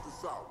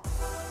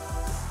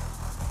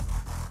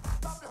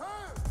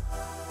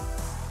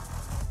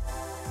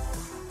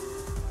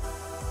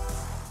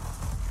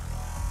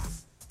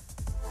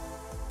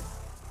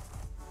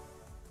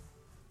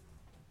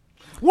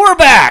We're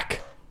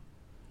back!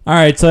 All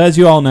right, so as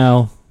you all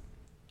know,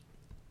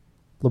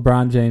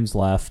 LeBron James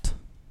left.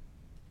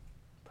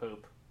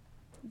 Poop.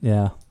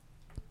 Yeah.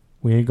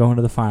 We ain't going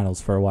to the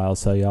finals for a while,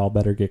 so y'all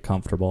better get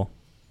comfortable.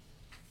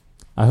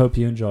 I hope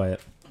you enjoy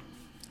it.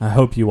 I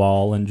hope you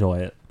all enjoy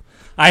it.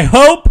 I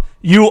hope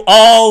you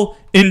all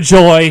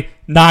enjoy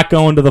not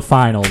going to the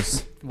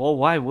finals. Well,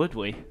 why would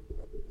we?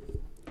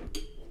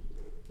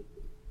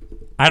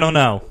 I don't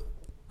know.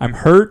 I'm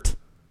hurt.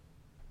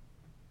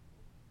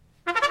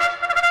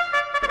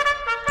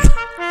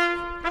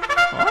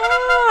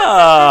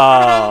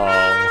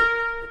 Oh.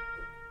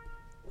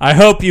 I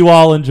hope you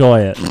all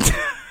enjoy it.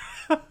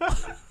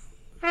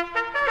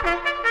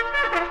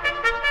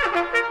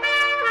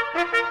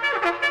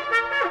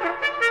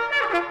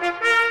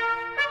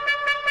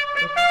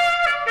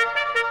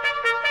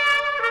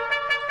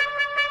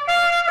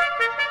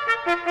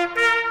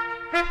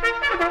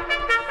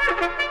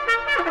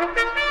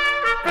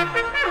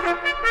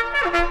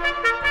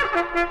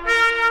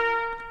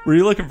 Were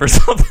you looking for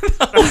something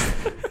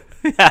else?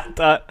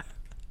 Yeah,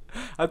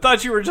 I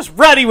thought you were just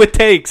ready with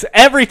takes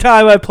every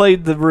time I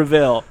played the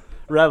Reveille.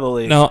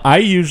 No, I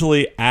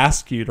usually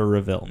ask you to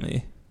reveal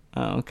me.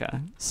 Oh,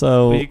 okay.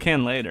 So well, you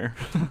can later.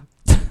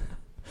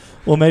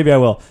 Well, maybe I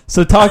will.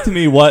 So talk to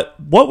me.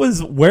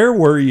 Where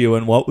were you,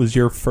 and what was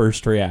your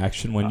first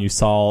reaction when you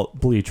saw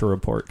Bleacher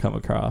Report come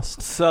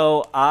across?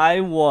 So I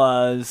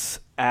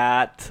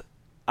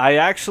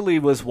actually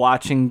was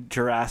watching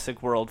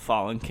Jurassic World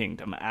Fallen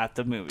Kingdom at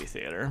the movie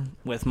theater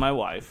with my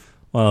wife.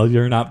 Well,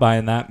 you're not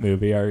buying that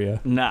movie, are you?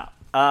 No.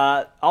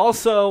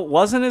 Also,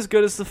 wasn't as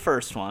good as the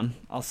first one.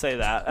 I'll say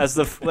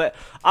that.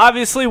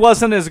 Obviously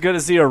wasn't as good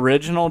as the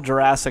original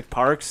Jurassic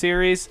Park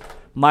series.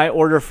 My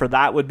order for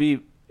that would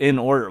be in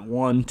order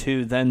 1,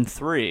 2, then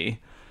 3.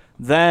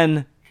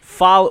 Then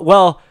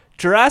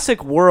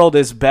Jurassic World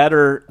is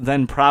better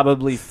than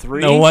probably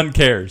 3. No one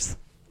cares.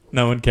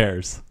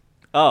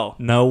 Oh.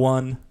 No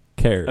one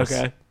cares.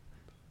 Okay.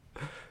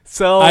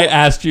 So I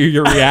asked you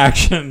your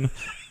reaction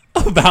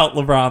about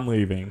LeBron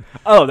leaving.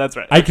 Oh, that's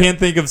right. I can't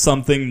think of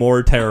something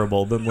more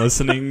terrible than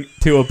listening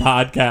to a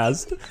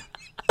podcast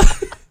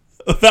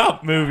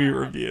about movie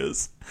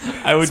reviews.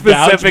 I would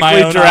gouge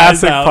my own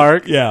Jurassic eyes out.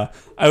 Park. Yeah,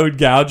 I would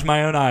gouge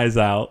my own eyes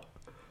out.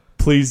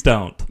 Please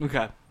don't.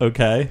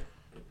 Okay.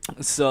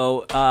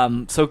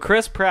 So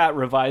Chris Pratt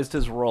revised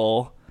his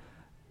role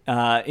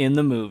in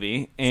the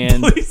movie,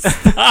 and Please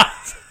stop.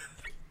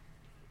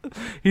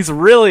 he's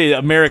really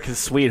America's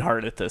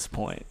sweetheart at this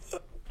point.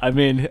 I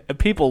mean,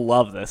 people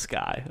love this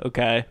guy,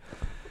 okay?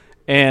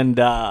 And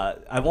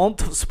I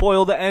won't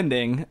spoil the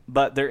ending,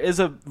 but there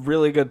is a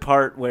really good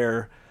part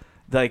where,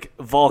 like,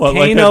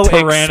 volcano like a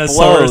Tyrannosaurus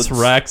explodes.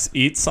 Rex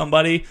eats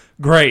somebody?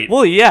 Great.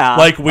 Well, yeah.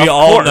 Like, we of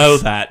all course. know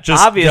that.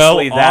 Just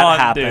obviously go that on,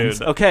 happens.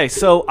 dude. Okay,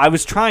 so I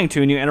was trying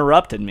to, and you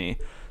interrupted me.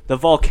 The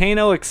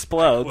volcano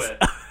explodes.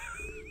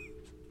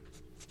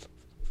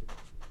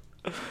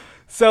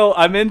 So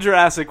I'm in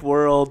Jurassic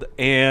World,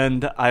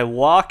 and I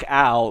walk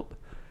out,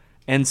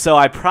 and so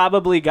I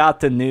probably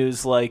got the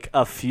news like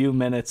a few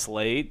minutes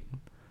late.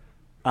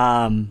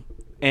 And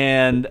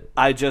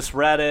I just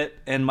read it,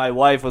 and my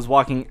wife was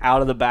walking out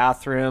of the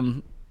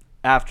bathroom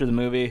after the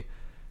movie,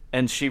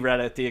 and she read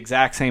it at the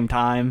exact same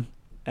time,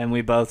 and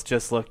we both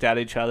just looked at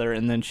each other,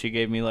 and then she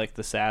gave me like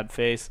the sad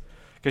face,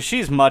 because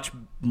she's much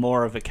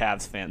more of a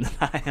Cavs fan than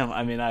I am.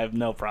 I mean, I have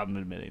no problem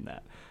admitting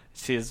that.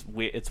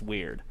 It's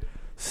weird.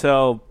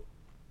 So,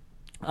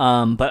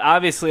 but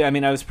obviously, I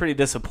mean, I was pretty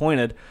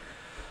disappointed.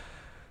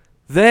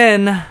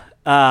 Then,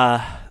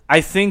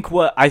 I think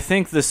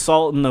the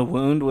salt in the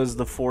wound was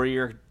the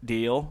 4-year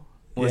deal.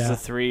 Was the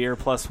 3-year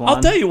plus 1. I'll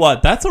tell you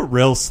what, that's a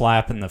real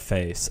slap in the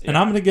face. Yeah. And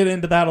I'm going to get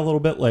into that a little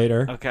bit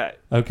later.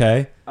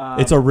 Okay.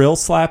 It's a real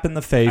slap in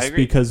the face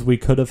agree. because we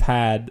could have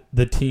had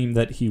the team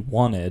that he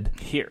wanted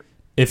Here.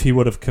 if he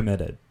would have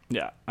committed.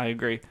 Yeah, I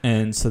agree.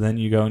 And so then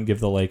you go and give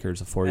the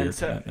Lakers a 4-year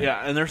commitment.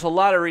 Yeah, and there's a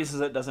lot of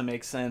reasons that doesn't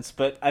make sense.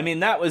 But, I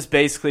mean, that was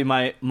basically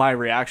my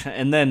reaction.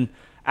 And then,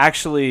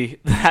 actually,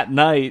 that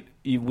night,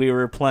 we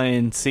were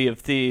playing Sea of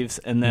Thieves,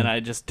 and then I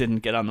just didn't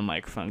get on the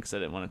microphone because I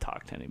didn't want to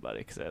talk to anybody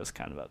because I was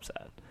kind of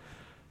upset.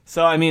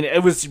 So, I mean,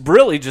 it was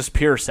really just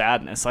pure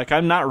sadness. Like,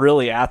 I'm not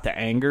really at the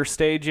anger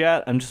stage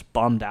yet. I'm just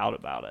bummed out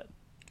about it.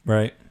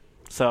 Right.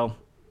 So,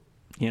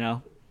 I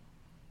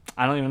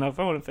don't even know if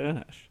I want to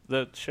finish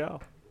the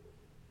show.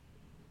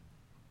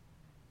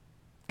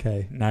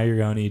 Okay, now you're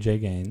going EJ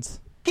Gaines.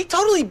 He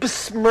totally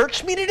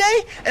besmirched me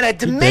today, and I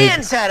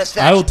demand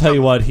satisfaction. I will tell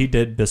you what, he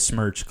did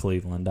besmirch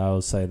Cleveland. I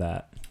will say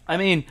that. I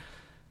mean,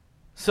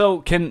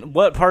 so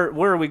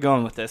where are we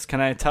going with this? Can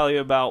I tell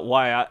you about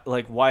why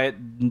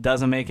it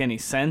doesn't make any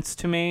sense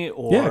to me?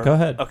 Or Yeah, go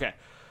ahead. Okay.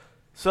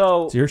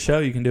 So It's your show.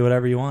 You can do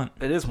whatever you want.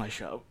 it is my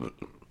show.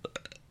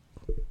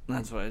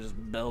 That's why I just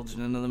belched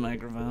into the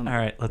microphone. All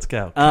right, let's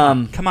go.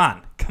 Come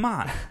on.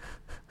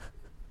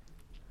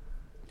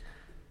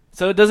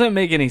 So it doesn't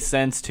make any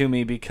sense to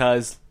me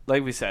because,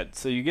 like we said,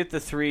 so you get the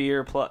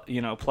 3-year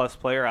plus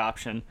player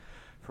option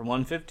for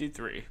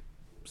 $153.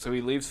 So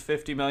he leaves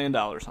 $50 million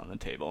on the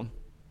table.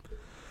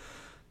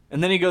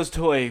 And then he goes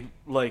to a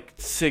like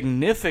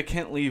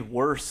significantly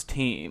worse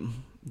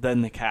team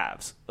than the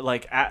Cavs.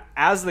 Like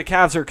as the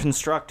Cavs are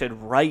constructed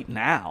right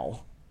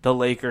now, the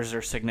Lakers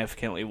are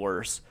significantly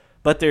worse,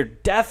 but they're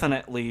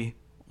definitely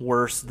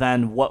worse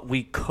than what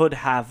we could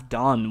have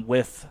done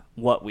with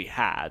what we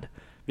had.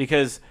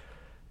 Because,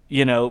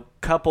 you know,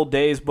 couple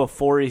days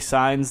before he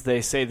signs,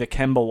 they say the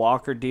Kemba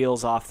Walker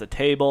deal's off the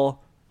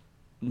table.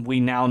 We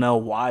now know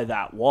why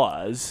that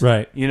was.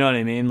 Right. You know what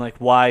I mean? Like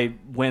why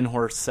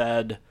Windhorst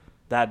said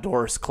that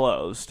door's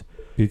closed.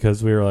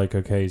 Because we were like,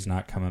 okay, he's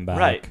not coming back.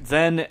 Right.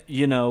 Then,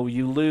 you know,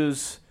 you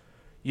lose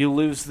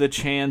the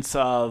chance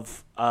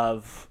of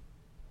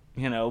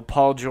you know,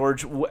 Paul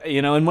George,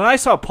 you know, and when I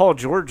saw Paul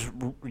George,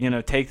 you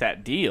know, take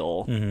that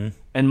deal,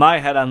 in my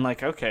head I'm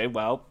like, okay,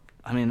 well,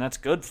 I mean, that's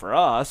good for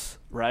us,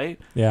 right?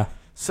 Yeah.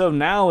 So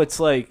now it's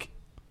like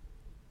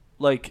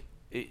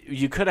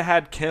you could have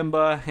had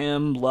Kemba,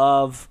 him,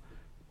 Love,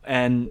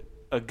 and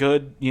a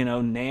good, you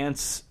know,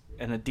 Nance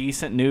and a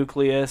decent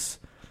nucleus.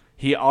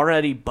 He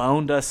already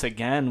boned us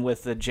again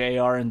with the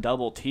JR and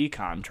Double T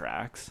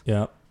contracts.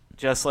 Yeah.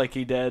 Just like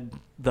he did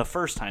the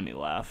first time he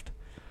left.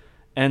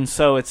 And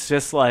so it's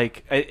just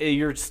like,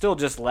 you're still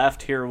just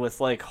left here with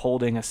like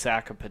holding a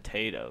sack of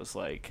potatoes.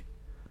 Like,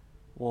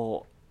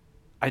 well,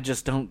 I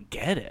just don't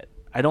get it.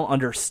 I don't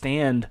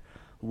understand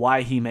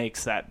why he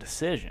makes that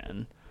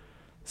decision.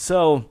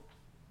 So,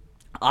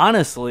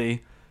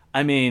 honestly,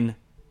 I mean,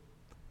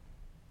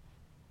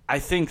 I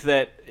think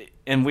that,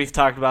 and we've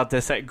talked about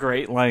this at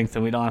great length,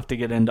 and we don't have to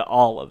get into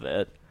all of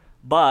it,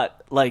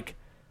 but, like,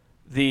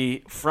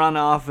 the front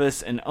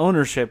office and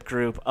ownership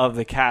group of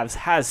the Cavs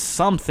has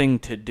something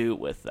to do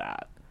with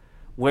that.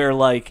 Where,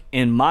 like,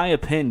 in my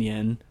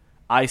opinion,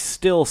 I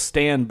still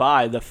stand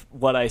by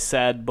what I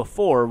said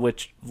before,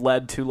 which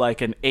led to, like,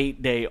 an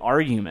 8-day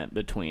argument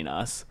between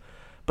us.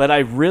 But I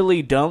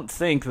really don't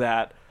think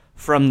that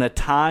from the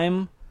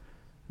time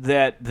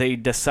that they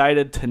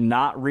decided to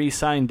not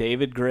re-sign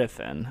David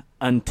Griffin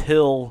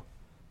until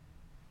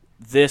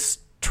this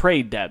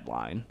trade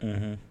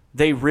deadline,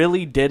 they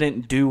really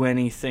didn't do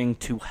anything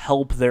to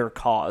help their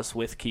cause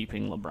with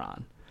keeping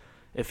LeBron.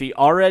 If he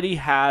already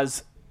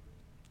has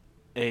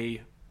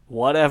a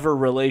whatever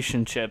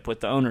relationship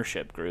with the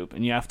ownership group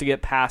and you have to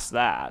get past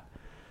that,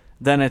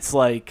 then it's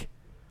like,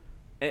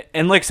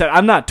 and like I said,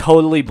 I'm not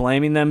totally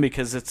blaming them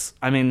because it's,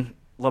 I mean,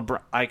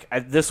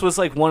 LeBron, this was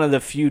like one of the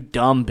few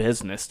dumb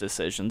business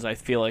decisions I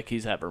feel like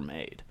he's ever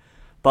made.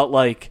 But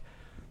like,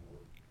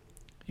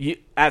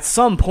 at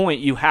some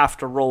point you have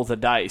to roll the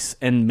dice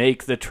and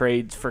make the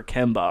trades for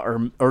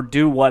Kemba or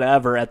do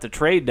whatever at the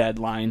trade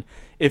deadline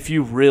if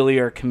you really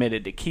are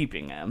committed to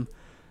keeping him.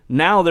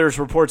 Now there's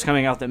reports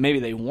coming out that maybe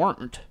they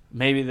weren't.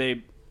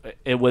 Maybe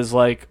it was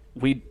like,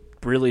 we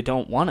really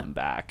don't want him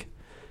back.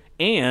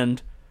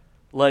 And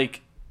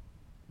like,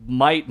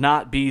 might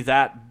not be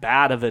that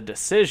bad of a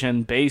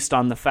decision based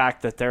on the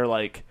fact that they're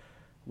like,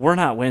 we're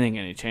not winning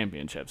any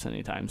championships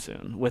anytime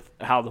soon with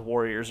how the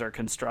Warriors are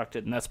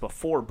constructed, and that's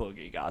before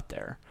Boogie got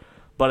there.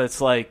 But it's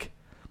like,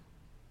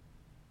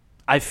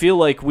 I feel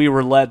like we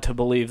were led to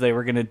believe they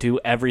were going to do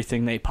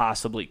everything they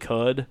possibly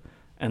could,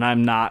 and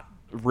I'm not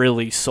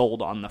really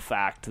sold on the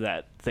fact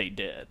that they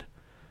did.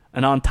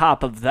 And on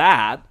top of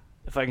that,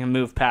 if I can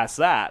move past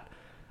that,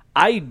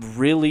 I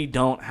really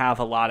don't have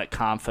a lot of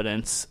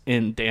confidence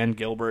in Dan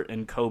Gilbert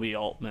and Kobe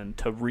Altman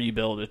to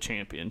rebuild a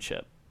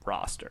championship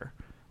roster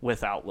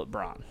without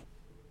LeBron.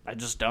 I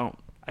just don't.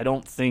 I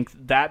don't think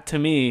that, to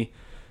me,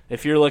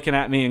 if you're looking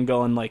at me and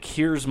going like,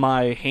 here's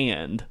my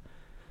hand,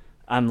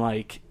 I'm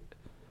like,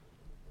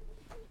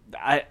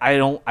 I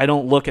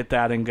don't look at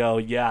that and go,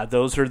 yeah,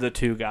 those are the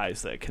two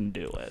guys that can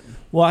do it.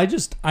 Well, I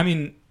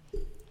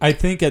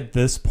think at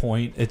this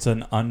point it's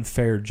an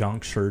unfair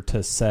juncture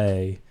to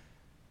say.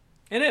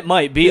 And it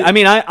might be. I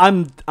mean, I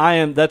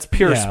am. That's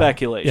pure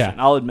speculation. Yeah.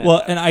 I'll admit. Well,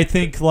 that. and I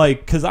think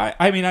because I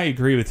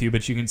agree with you,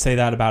 but you can say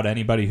that about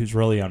anybody who's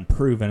really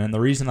unproven. And the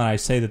reason that I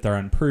say that they're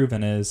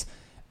unproven is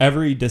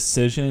every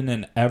decision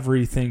and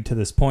everything to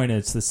this point.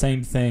 It's the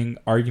same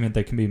argument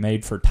that can be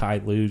made for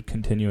Ty Lue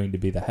continuing to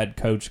be the head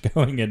coach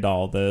going into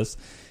all this.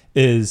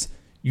 Is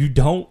you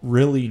don't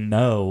really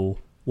know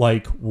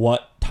like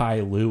what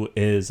Ty Lue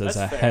is as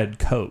a head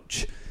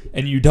coach.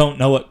 And you don't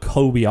know what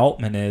Kobe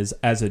Altman is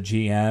as a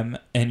GM,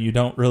 and you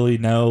don't really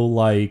know,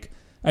 like,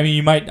 I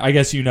mean, I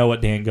guess you know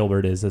what Dan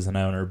Gilbert is as an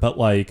owner, but,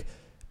 like,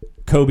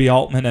 Kobe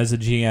Altman as a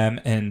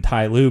GM and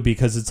Ty Lue,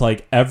 because it's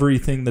like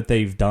everything that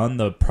they've done,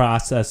 the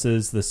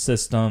processes, the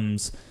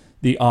systems,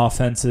 the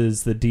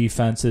offenses, the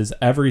defenses,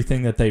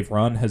 everything that they've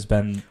run has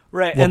been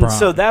right. LeBron. And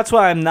so that's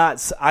why I'm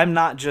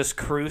not just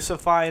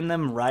crucifying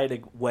them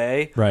right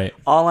away. Right.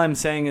 All I'm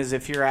saying is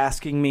if you're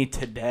asking me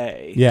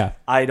today,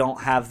 I don't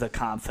have the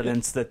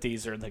confidence that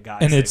these are the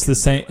guys. And it's the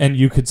same, and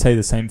you could say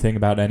the same thing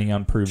about any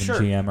unproven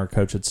GM or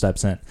coach that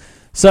steps in.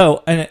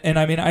 So, and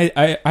I mean,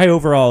 I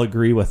overall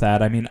agree with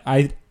that. I mean,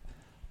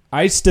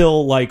 I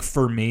still, like,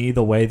 for me,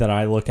 the way that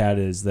I look at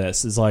it is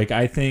this, is like,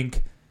 I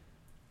think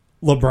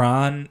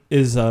LeBron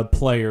is a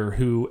player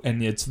who,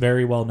 and it's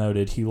very well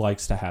noted, he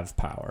likes to have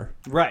power.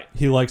 Right.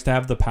 He likes to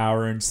have the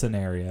power in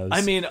scenarios.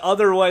 I mean,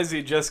 otherwise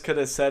he just could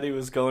have said he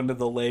was going to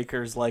the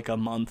Lakers like a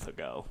month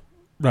ago.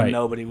 Right. And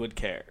nobody would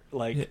care.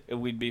 Like,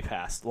 we'd be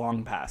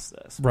long past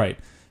this. Right.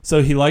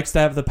 So he likes to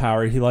have the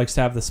power. He likes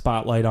to have the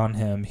spotlight on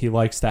him. He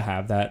likes to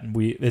have that, and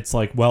it's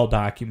like well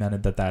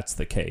documented that that's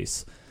the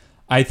case.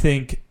 I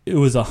think it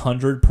was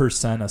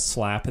 100% a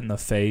slap in the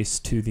face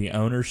to the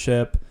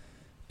ownership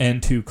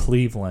and to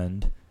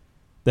Cleveland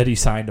that he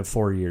signed a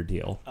 4-year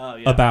deal. Oh,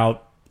 yeah.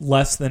 About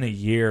less than a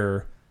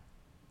year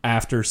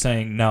after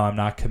saying, no, I'm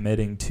not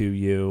committing to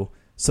you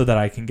so that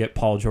I can get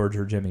Paul George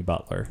or Jimmy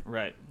Butler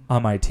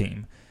on my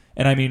team.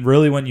 And I mean,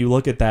 really, when you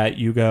look at that,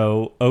 you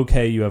go,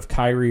 okay, you have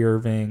Kyrie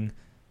Irving,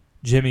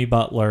 Jimmy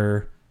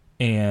Butler,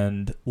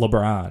 and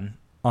LeBron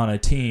on a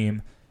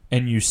team,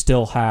 and you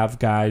still have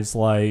guys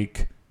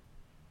like,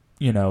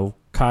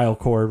 Kyle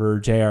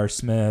Korver, J.R.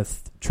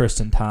 Smith,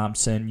 Tristan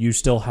Thompson. You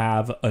still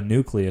have a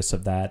nucleus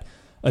of that.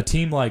 A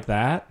team like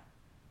that,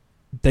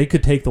 they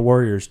could take the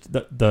Warriors,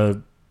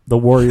 the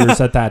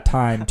Warriors at that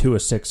time, to a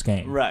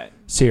 6-game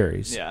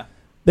series. Yeah,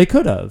 they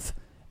could have.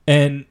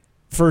 And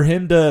for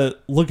him to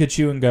look at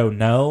you and go,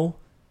 no,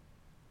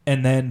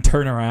 and then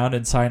turn around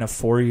and sign a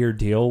 4-year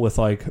deal with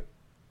like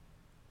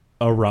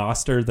a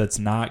roster that's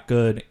not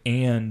good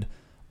and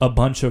a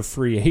bunch of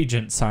free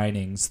agent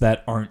signings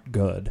that aren't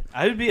good.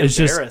 I would be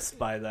embarrassed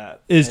by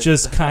that. It's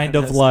just kind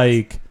of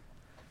like,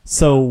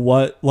 so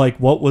what? Like,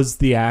 what was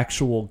the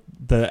actual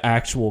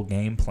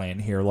game plan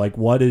here? Like,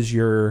 what is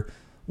your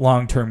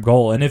long-term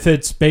goal? And if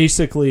it's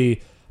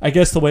basically, I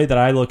guess the way that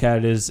I look at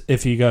it is,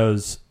 if he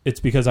goes, it's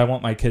because I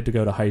want my kid to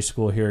go to high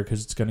school here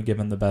because it's going to give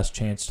him the best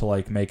chance to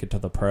like make it to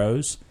the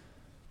pros.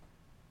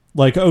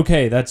 Like,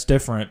 okay, that's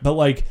different, but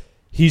like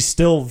he's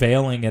still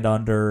veiling it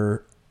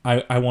under,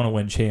 I want to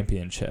win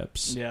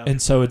championships. Yeah. And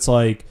so it's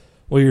like,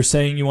 well, you're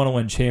saying you want to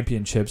win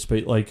championships,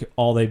 but like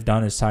all they've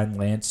done is sign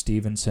Lance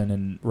Stevenson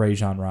and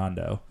Rajon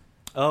Rondo.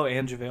 Oh,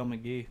 and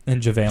JaVale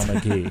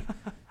McGee.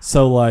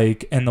 So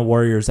like, and the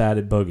Warriors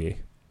added Boogie.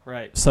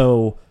 Right.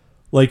 So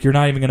like, you're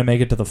not even going to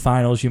make it to the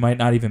finals. You might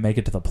not even make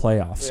it to the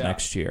playoffs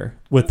next year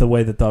with the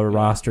way that the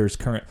roster is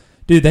current.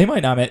 Dude, they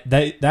might not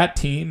that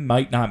team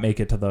might not make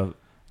it to the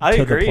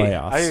the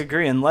playoffs. I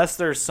agree, unless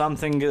there's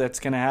something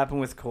that's going to happen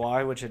with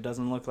Kawhi, which it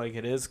doesn't look like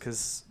it is,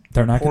 because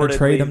they're not going to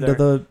trade him to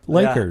the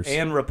Lakers.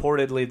 Yeah, and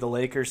reportedly the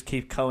Lakers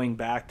keep going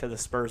back to the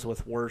Spurs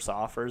with worse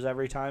offers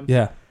every time.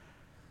 Yeah.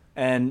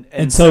 And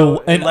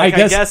so like, I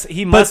guess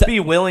he must be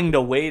willing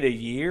to wait a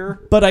year.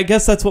 But I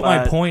guess that's what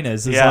my point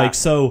is like,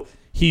 so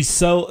he's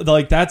so,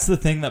 like, that's the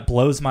thing that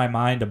blows my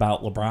mind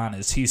about LeBron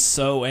is he's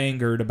so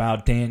angered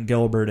about Dan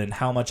Gilbert and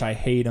how much I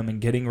hate him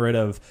and getting rid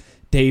of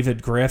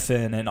David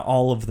Griffin and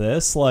all of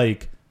this.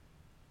 Like,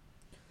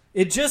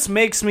 it just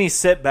makes me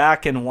sit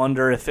back and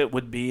wonder if it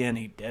would be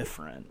any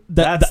different.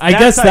 I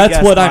guess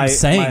that's what I'm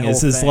saying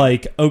is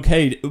like,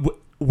 okay,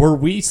 were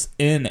we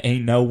in a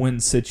no-win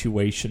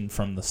situation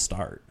from the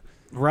start?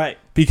 Right.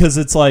 Because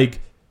it's like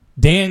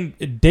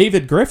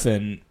David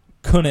Griffin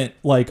couldn't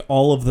like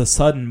all of the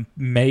sudden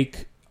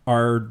make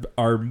our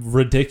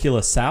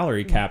ridiculous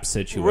salary cap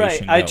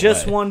situation. Right. I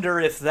just wonder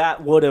if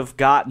that would have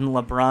gotten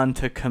LeBron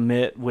to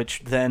commit,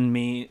 which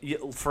then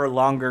for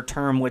longer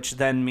term, which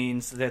then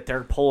means that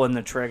they're pulling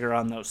the trigger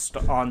on those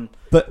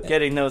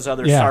getting those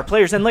other star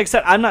players. And like I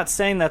said, I'm not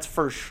saying that's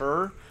for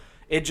sure.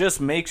 It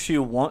just makes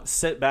you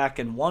sit back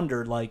and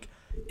wonder, like,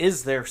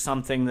 is there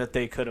something that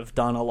they could have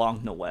done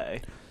along the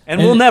way? And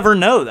we'll never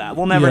know that.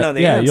 We'll never know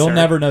the answer. Yeah, you'll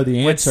never know the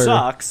answer. Which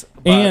sucks.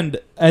 And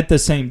at the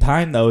same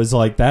time, though, is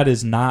like that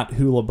is not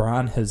who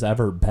LeBron has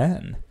ever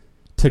been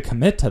to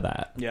commit to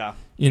that. Yeah.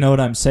 You know what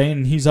I'm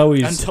saying? He's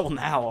always... Until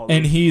now.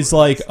 And he's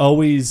like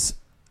always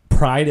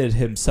prided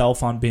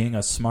himself on being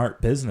a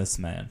smart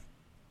businessman.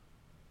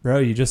 Bro,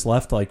 you just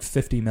left like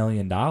 $50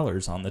 million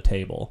on the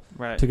table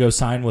to go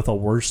sign with a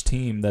worse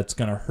team that's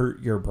going to hurt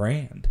your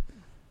brand.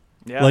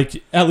 Yeah.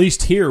 Like, at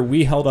least here,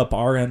 we held up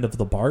our end of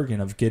the bargain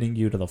of getting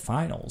you to the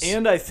finals.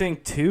 And I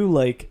think, too,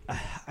 like,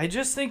 I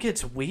just think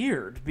it's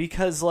weird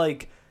because,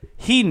 like,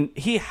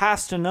 he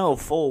has to know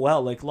full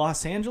well, like,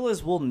 Los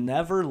Angeles will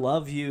never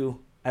love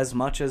you as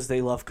much as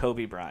they love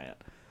Kobe Bryant.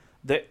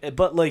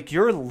 But, like,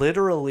 you're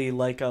literally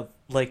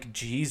like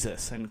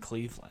Jesus in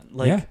Cleveland.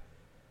 Like,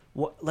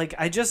 like,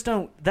 I just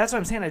don't, that's what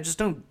I'm saying, I just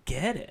don't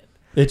get it.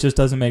 It just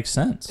doesn't make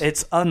sense.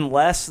 It's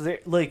unless,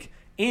 like,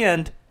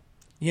 and,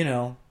 you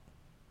know,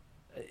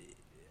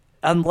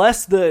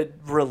 unless the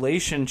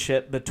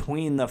relationship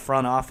between the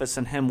front office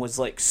and him was,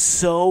 like,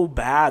 so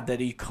bad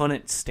that he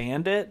couldn't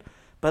stand it,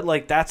 but,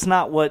 like, that's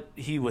not what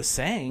he was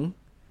saying.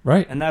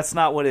 Right. And that's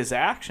not what his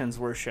actions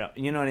were showing.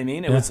 You know what I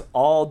mean? It was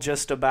all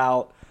just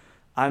about,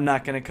 I'm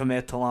not going to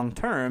commit to long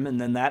term, and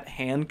then that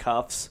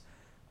handcuffs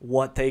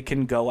what they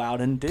can go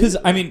out and do. Because,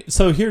 I mean,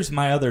 so here's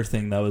my other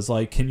thing, though, is,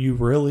 like, can you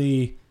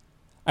really...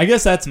 I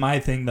guess that's my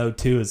thing, though,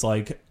 too, is,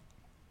 like,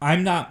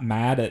 I'm not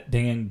mad at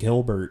Dan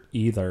Gilbert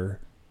either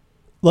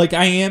like,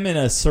 I am in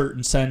a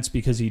certain sense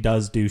because he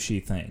does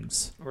douchey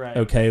things. Right.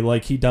 Okay?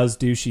 Like, he does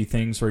douchey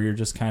things where you're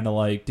just kind of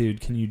like,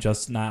 dude, can you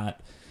just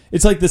not...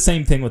 It's like the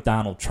same thing with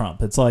Donald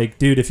Trump. It's like,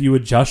 dude, if you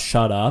would just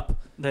shut up...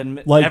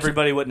 Then like,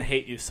 everybody wouldn't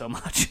hate you so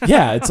much.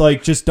 Yeah, it's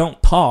like, just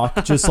don't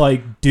talk. Just,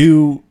 like,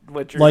 do,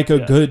 like, a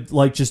good...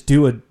 Like, just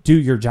do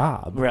your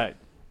job. Right.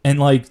 And,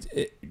 like,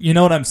 you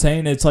know what I'm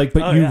saying? It's like,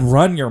 but you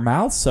run your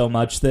mouth so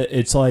much that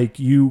it's like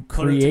you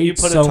create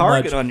so much... You put a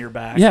target on your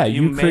back. Yeah,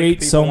 you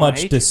create so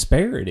much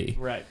disparity.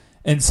 Right.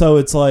 And so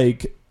it's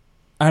like,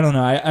 I don't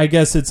know. I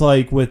guess it's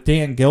like with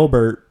Dan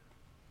Gilbert,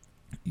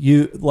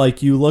 you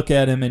look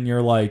at him and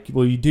you're like,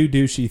 well, you do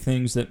douchey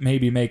things that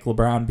maybe make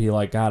LeBron be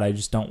like, God, I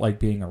just don't like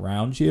being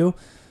around you.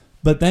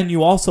 But then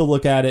you also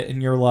look at it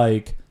and you're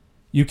like,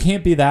 you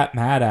can't be that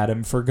mad at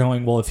him for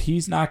going, well, if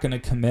he's not going to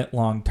commit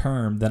long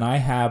term, then I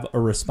have a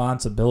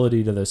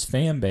responsibility to this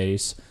fan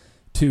base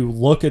to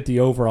look at the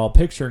overall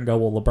picture and go,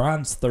 well,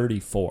 LeBron's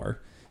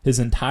 34. His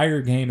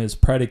entire game is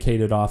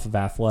predicated off of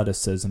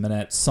athleticism. And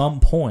at some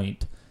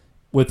point,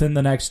 within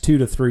the next 2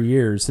 to 3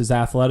 years, his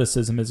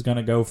athleticism is going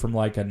to go from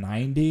like a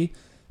 90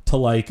 to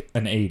like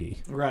an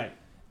 80. Right.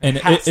 And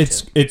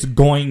it's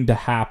going to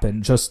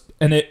happen.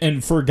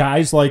 And for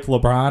guys like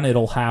LeBron,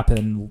 it'll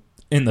happen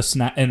in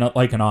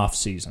like an off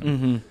season.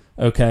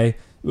 Mm-hmm. Okay?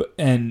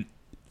 And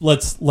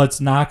let's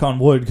knock on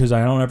wood, because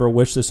I don't ever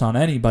wish this on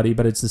anybody,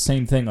 but it's the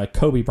same thing. Like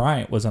Kobe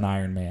Bryant was an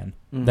Iron Man.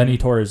 Mm-hmm. Then he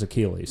tore his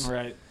Achilles.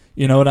 Right.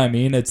 You know what I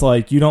mean? It's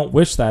like, you don't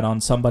wish that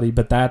on somebody,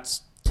 but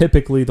that's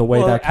typically the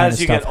way that kind of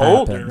stuff happens. As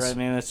you get older, I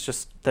mean, it's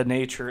just the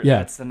nature. Yeah.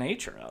 That's the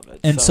nature of it.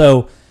 And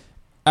so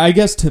I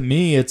guess to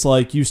me, it's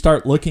like you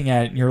start looking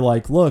at it and you're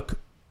like, look,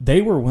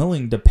 they were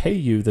willing to pay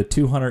you the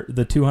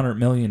 $200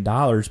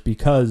 million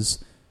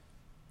because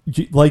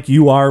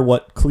you are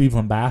what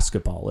Cleveland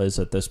basketball is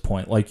at this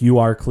point. Like, you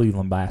are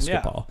Cleveland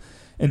basketball. Yeah.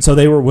 And so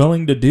they were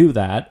willing to do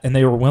that, and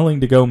they were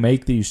willing to go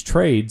make these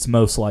trades,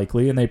 most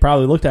likely. And they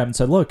probably looked at him and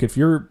said, look, if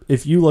you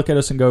look at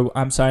us and go,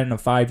 I'm signing a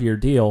 5-year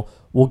deal,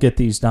 we'll get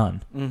these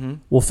done. Mm-hmm.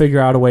 We'll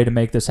figure out a way to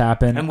make this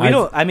happen. And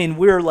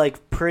we're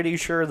like pretty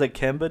sure the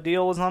Kemba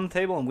deal was on the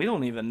table, and we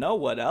don't even know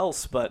what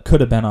else, but could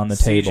have been on the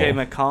table.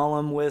 CJ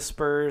McCollum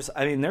whispers.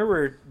 I mean, there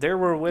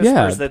were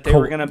whispers that they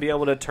were going to be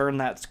able to turn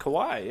that to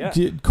Kawhi. Yeah,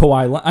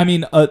 Kawhi. I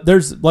mean,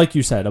 there's, like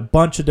you said, a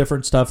bunch of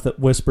different stuff that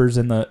whispers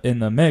in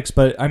the mix.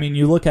 But I mean,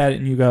 you look at it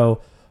and you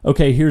go,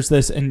 okay, here's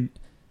this. And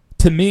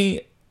to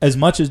me, as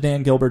much as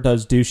Dan Gilbert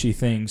does douchey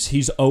things,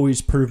 he's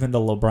always proven to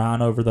LeBron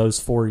over those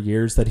 4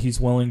 years that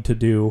he's willing to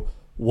do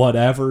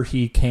whatever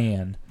he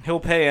can. He'll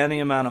pay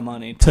any amount of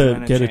money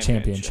to get a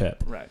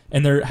championship. Right.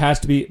 And there has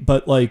to be,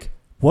 but like,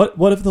 what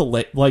if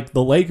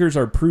the Lakers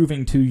are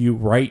proving to you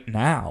right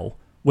now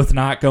with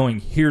not going,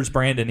 here's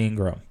Brandon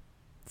Ingram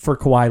for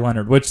Kawhi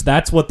Leonard, which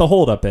that's what the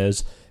holdup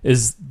is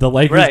the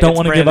Lakers don't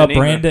want to give up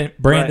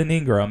Brandon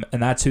Ingram,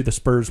 and that's who the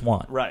Spurs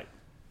want. Right.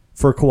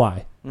 For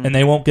Kawhi. Mm-hmm. And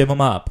they won't give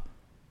him up.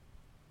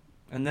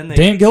 And then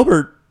Dan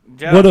Gilbert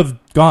would have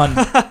gone,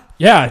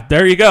 yeah,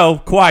 there you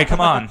go. Kawhi,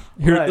 come on.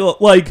 Here, right.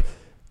 Like,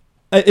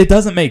 it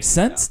doesn't make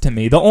sense to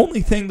me. The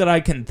only thing that I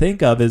can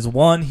think of is,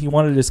 one, he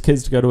wanted his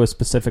kids to go to a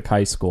specific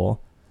high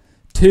school.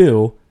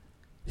 2,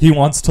 he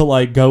wants to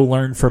like go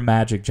learn from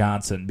Magic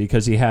Johnson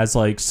because he has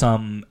like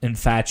some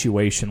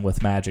infatuation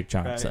with Magic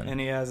Johnson. Right. And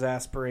he has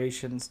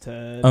aspirations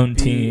to own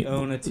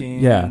a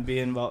team, and be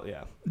involved.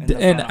 Yeah.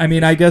 And I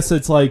mean, I guess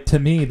it's like, to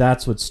me,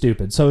 that's what's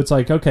stupid. So it's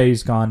like, okay,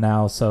 he's gone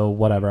now, so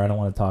whatever. I don't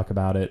want to talk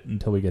about it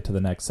until we get to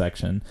the next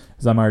section,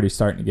 because I'm already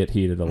starting to get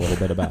heated a little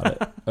bit about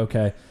it.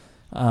 Okay.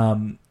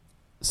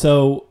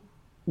 So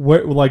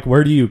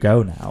where do you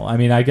go now? I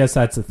mean, I guess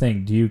that's the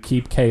thing. Do you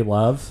keep K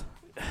Love?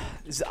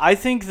 I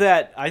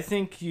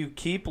think you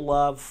keep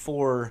Love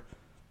for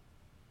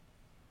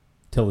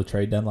till the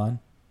trade deadline.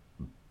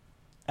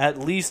 At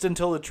least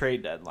until the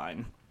trade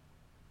deadline.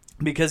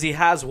 Because he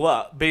has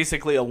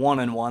basically a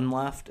 1-1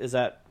 left. Is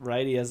that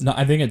right? He has. No,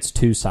 I think it's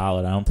 2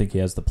 solid. I don't think he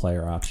has the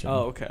player option.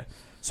 Oh, okay.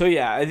 So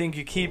yeah, I think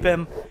you keep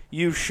him.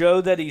 You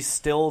show that he's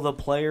still the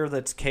player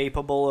that's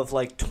capable of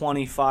like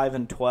 25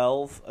 and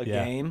 12 a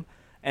game,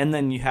 and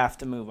then you have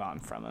to move on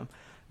from him.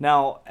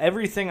 Now,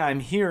 everything I'm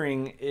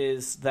hearing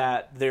is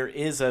that there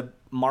is a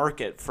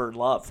market for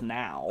Love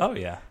now. Oh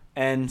yeah.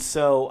 And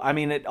so, I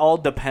mean, it all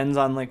depends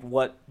on like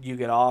what you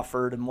get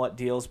offered and what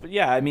deals. But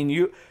yeah, I mean,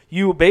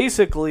 you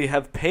basically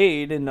have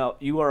paid and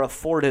you are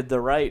afforded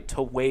the right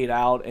to wait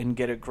out and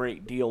get a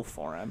great deal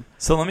for him.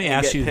 So let me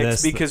ask you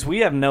this, because we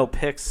have no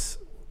picks.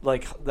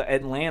 Like the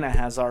Atlanta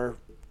has our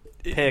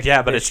pick.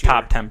 Yeah, but it's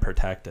top 10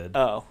 protected.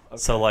 Oh, okay.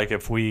 So like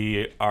if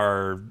we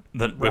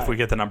if we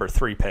get the number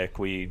 3 pick,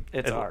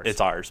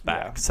 it's ours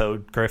back. Yeah. So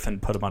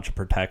Griffin put a bunch of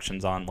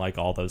protections on like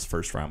all those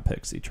first round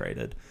picks he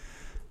traded.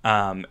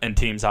 And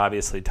teams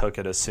obviously took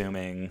it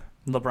assuming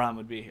LeBron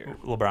would be here.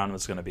 LeBron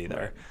was going to be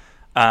there.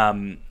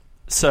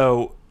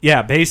 So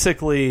yeah,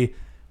 basically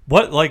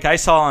what, like I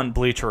saw on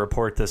Bleacher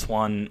Report this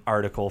one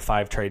article,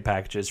 5 trade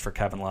packages for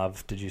Kevin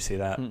Love. Did you see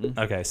that? Mm-mm.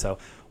 Okay, so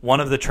one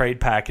of the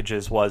trade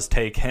packages was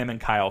take him and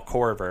Kyle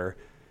Korver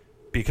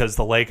because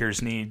the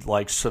Lakers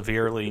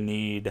severely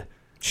need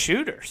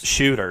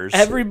shooters.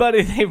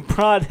 Everybody they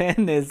brought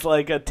in is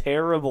like a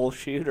terrible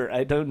shooter.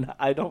 I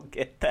don't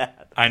get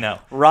that. I know.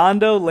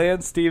 Rondo,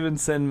 Lance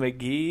Stevenson,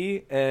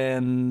 McGee,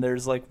 and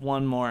there's like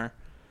one more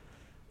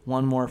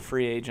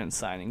free agent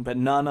signing, but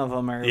none of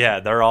them are. Yeah,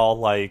 they're all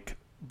like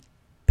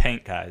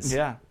paint guys.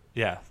 Yeah,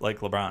 like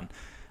LeBron.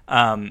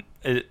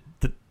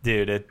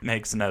 Dude, it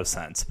makes no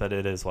sense, but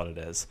it is what it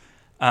is.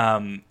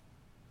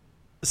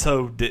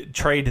 So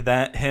trade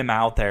him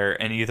out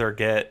there and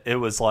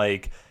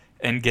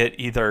get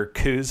either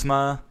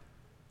Kuzma,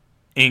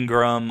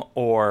 Ingram,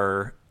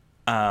 or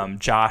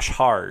Josh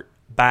Hart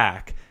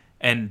back,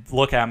 and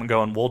look at him and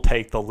go, and we'll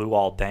take the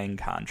Luol Deng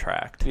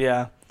contract.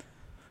 Yeah.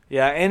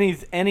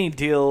 Any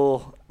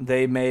deal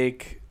they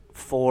make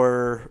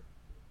for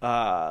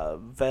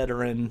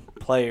veteran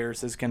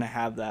players is going to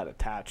have that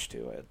attached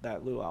to it.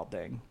 That Luol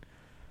Deng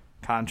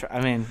contract. I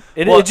mean,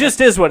 it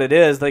just is what it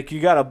is. Like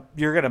you're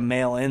gonna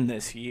mail in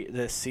this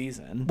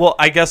season. Well,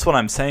 I guess what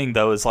I'm saying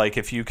though is like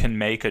if you can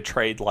make a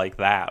trade like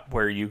that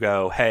where you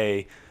go,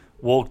 hey,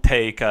 we'll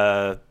take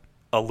a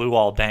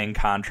Luol Deng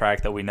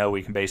contract that we know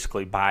we can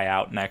basically buy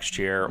out next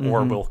year,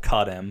 or we'll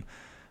cut him,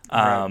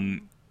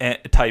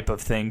 type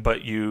of thing.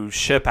 But you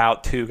ship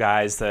out two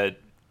guys that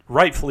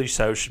rightfully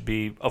so should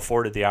be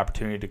afforded the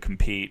opportunity to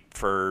compete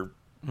for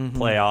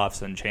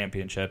playoffs and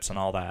championships and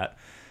all that.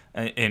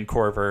 In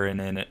Korver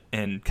and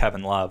in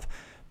Kevin Love.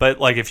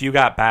 But like if you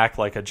got back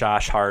like a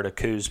Josh Hart, a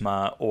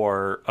Kuzma,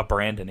 or a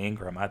Brandon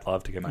Ingram, I'd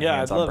love to get my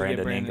hands on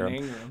Brandon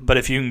Ingram. But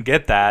if you can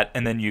get that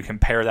and then you can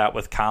pair that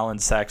with Colin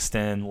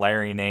Sexton,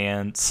 Larry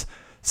Nance,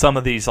 some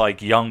of these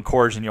like young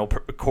core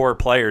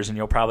players, and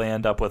you'll probably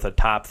end up with a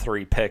top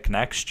 3 pick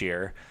next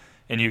year,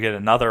 and you get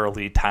another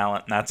elite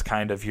talent, and that's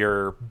kind of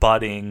your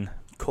budding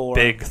core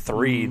big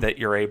 3 that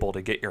you're able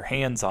to get your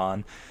hands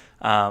on.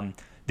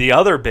 The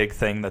other big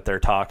thing that they're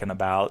talking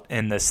about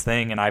in this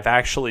thing, and I've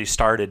actually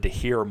started to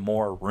hear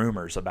more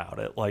rumors about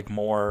it, like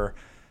more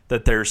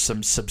that there's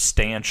some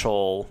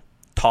substantial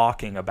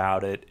talking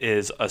about it,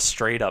 is a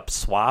straight-up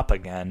swap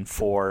again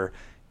for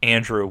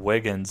Andrew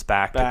Wiggins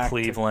back to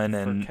Cleveland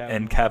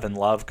and Kevin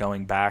Love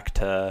going back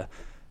to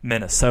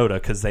Minnesota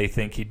because they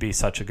think he'd be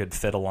such a good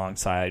fit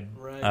alongside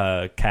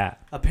Cat.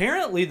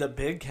 Apparently the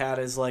big Cat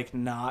is like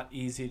not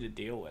easy to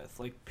deal with.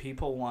 Like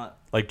people want,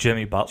 like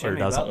Jimmy Butler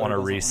doesn't want to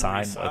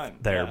re-sign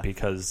there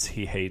because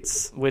he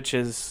hates, which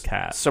is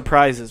Cat.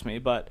 Surprises me.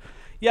 But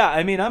yeah,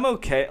 I mean I'm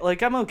okay.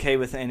 Like I'm okay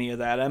with any of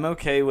that. I'm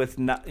okay with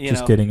not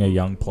just getting a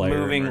young player,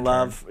 moving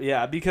Love.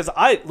 Yeah, because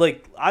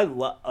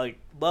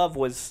Love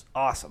was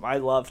awesome. I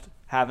loved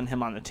having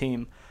him on the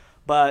team,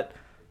 but.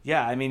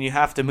 Yeah, I mean, you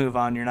have to move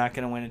on. You're not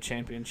going to win a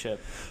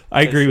championship.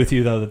 I agree with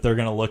you, though, that they're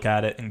going to look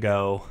at it and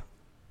go,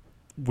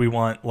 we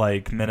want,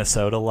 like,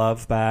 Minnesota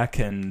Love back,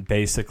 and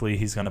basically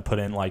he's going to put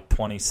in, like,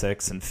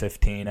 26 and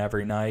 15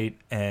 every night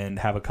and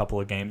have a couple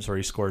of games where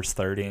he scores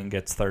 30 and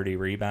gets 30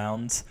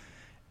 rebounds.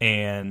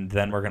 And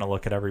then we're going to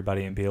look at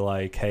everybody and be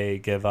like, hey,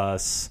 give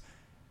us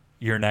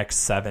your next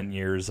 7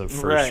 years of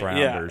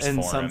first-rounders and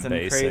for something him,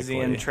 basically. crazy,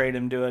 and trade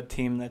him to a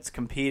team that's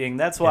competing.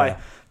 That's why,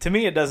 to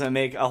me, it doesn't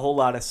make a whole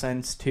lot of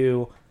sense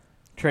to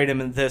trade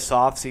him in this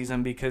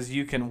offseason because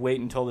you can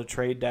wait until the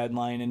trade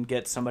deadline and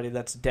get somebody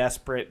that's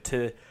desperate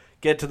to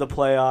get to the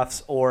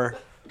playoffs or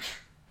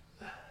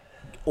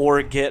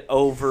get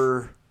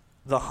over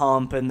the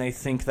hump and they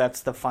think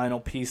that's the final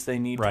piece they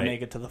need to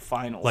make it to the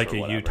finals. Like a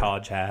Utah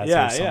Jazz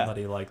or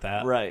somebody like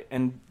that. Right.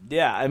 And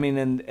yeah, I mean,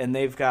 and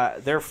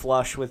they're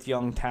flush with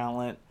young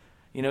talent.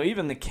 You know,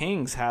 even the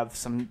Kings have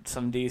some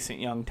decent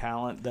young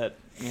talent that,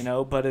 you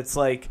know, but it's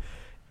like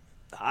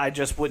I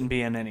just wouldn't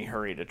be in any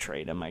hurry to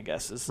trade him, I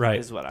guess, is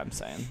what I'm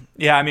saying.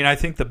 Yeah, I mean, I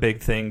think the big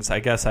things, I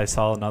guess I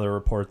saw another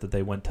report that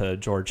they went to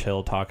George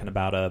Hill talking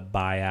about a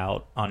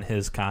buyout on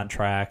his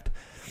contract.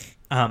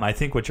 I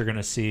think what you're going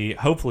to see,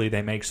 hopefully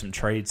they make some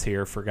trades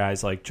here for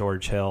guys like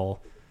George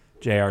Hill,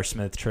 J.R.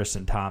 Smith,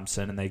 Tristan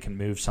Thompson, and they can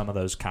move some of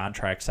those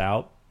contracts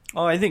out.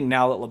 Oh, I think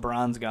now that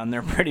LeBron's gone,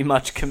 they're pretty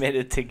much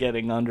committed to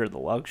getting under the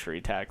luxury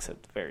tax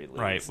at the very least.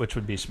 Right, which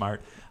would be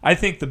smart. I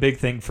think the big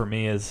thing for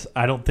me is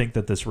I don't think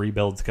that this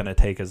rebuild's going to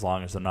take as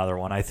long as another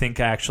one. I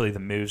think actually the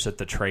moves at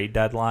the trade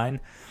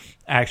deadline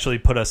actually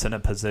put us in a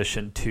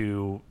position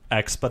to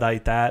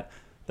expedite that.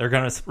 They're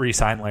going to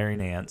re-sign Larry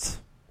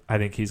Nance. I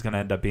think he's going to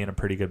end up being a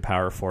pretty good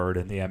power forward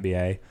in the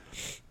NBA.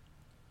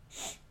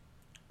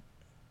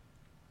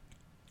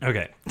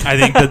 Okay, I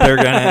think that they're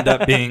going to end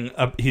up being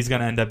he's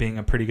going to end up being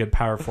a pretty good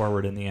power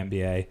forward in the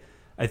NBA.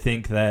 I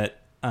think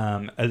that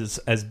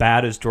as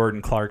bad as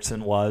Jordan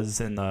Clarkson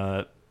was in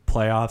the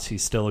playoffs,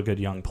 he's still a good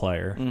young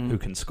player who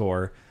can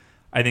score.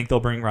 I think they'll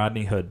bring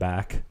Rodney Hood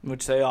back,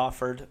 which they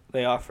offered.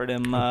 They offered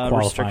him a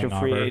restricted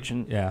free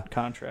agent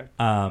contract.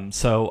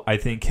 So I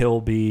think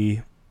he'll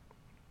be,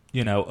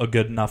 you know, a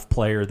good enough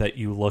player that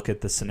you look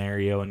at the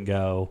scenario and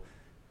go,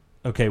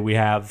 okay, we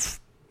have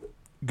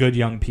good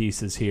young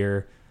pieces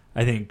here.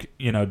 I think,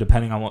 you know,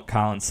 depending on what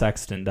Colin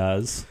Sexton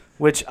does,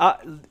 which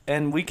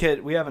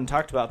we haven't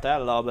talked about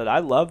that at all, but I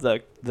love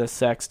the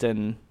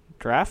Sexton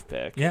draft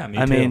pick. Yeah, me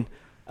too. I mean,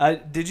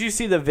 Did you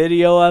see the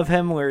video of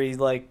him where he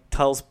like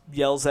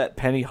yells at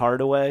Penny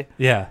Hardaway?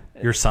 Yeah,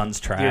 your son's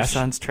trash. Your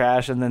son's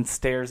trash, and then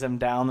stares him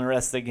down the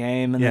rest of the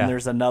game. And then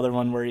there's another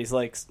one where he's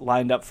like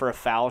lined up for a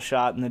foul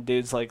shot, and the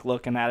dude's like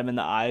looking at him in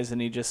the eyes,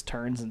 and he just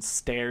turns and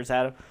stares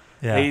at him.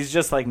 Yeah, he's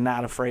just like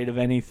not afraid of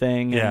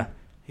anything. Yeah,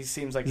 he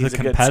seems like he's a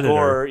good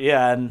scorer.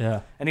 Yeah,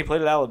 and he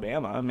played at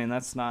Alabama. I mean,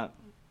 that's not.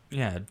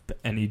 Yeah,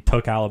 and he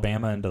took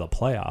Alabama into the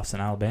playoffs,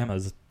 and Alabama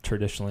is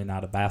traditionally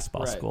not a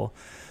basketball school.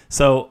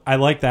 So I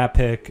like that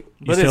pick.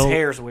 But his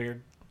hair's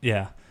weird.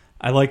 Yeah,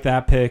 I like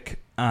that pick.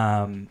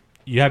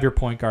 You have your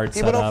point guard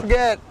set up. Don't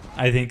forget.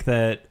 I think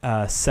that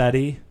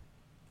Seti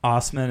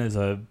Osman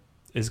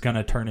is going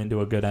to turn into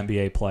a good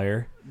NBA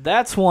player.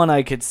 That's one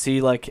I could see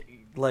like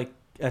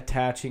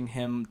attaching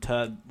him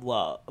to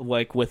love,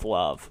 like with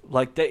love.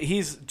 Like that,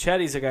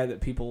 Chetty's a guy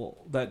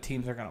that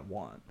teams are going to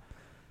want.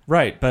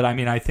 Right, but I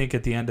mean, I think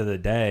at the end of the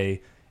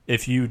day,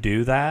 if you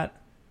do that,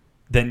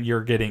 then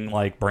you're getting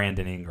like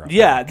Brandon Ingram.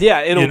 Yeah, back.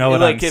 It'll, you know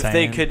what like I'm if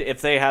saying?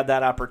 if they had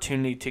that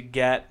opportunity to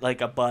get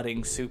like a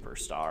budding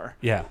superstar.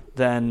 Yeah,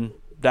 then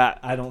that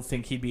I don't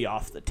think he'd be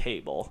off the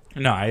table.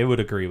 No, I would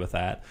agree with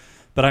that.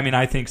 But I mean,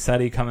 I think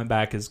Seti coming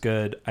back is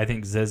good. I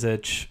think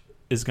Zizic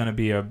is going to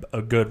be a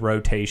good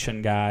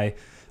rotation guy.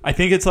 I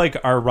think it's like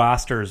our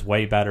roster is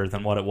way better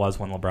than what it was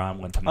when LeBron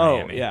went to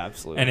Miami. Oh, yeah,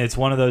 absolutely. And it's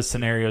one of those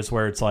scenarios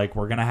where it's like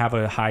we're going to have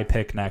a high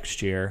pick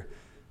next year.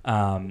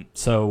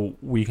 So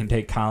we can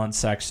take Colin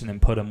Sexton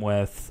and put him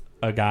with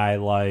a guy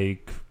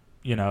like,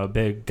 a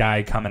big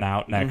guy coming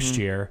out next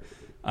year,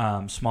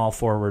 small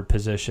forward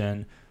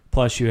position.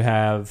 Plus you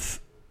have,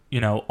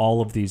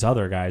 all of these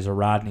other guys, a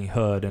Rodney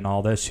Hood and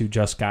all this who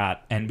just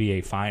got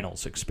NBA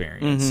Finals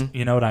experience.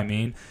 You know what I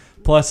mean?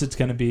 Plus it's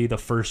going to be the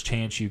first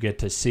chance you get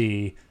to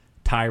see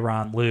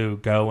Tyronn Lue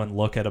go and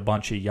look at a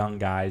bunch of young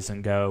guys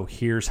and go,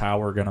 here's how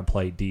we're going to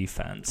play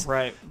defense.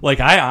 Right. Like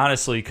I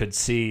honestly could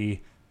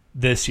see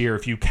this year,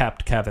 if you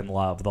kept Kevin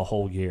Love the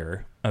whole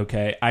year,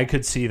 okay, I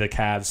could see the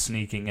Cavs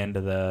sneaking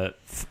into the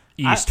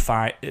East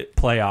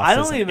playoffs. I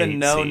don't even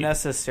know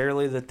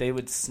necessarily that they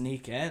would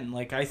sneak in.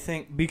 Like I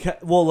think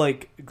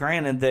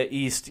granted, the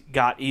East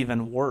got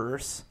even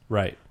worse,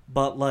 right?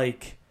 But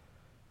like,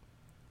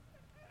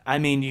 I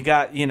mean, you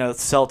got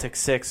Celtics,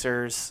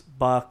 Sixers,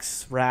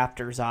 Bucks,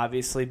 Raptors,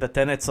 obviously, but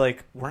then it's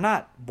like we're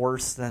not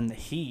worse than the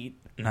Heat.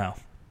 No,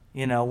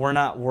 we're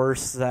not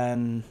worse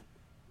than.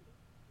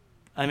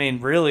 I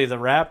mean, really, the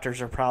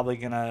Raptors are probably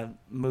going to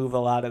move a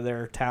lot of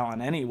their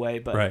talent anyway.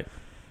 But, right.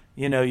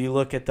 You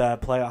look at the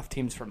playoff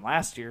teams from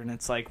last year, and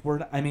it's like,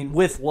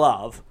 with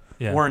Love,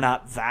 we're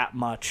not that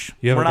much.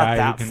 You have we're a guy not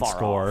that who can far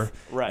score. Off.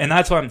 Right. And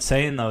that's what I'm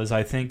saying, though, is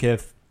I think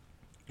if,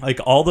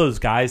 like, all those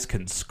guys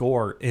can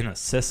score in a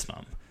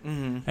system.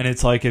 Mm-hmm. And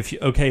it's like, if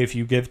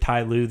you give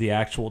Ty Lue the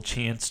actual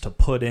chance to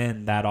put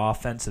in that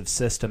offensive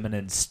system and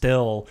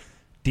instill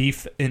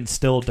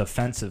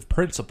defensive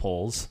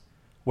principles,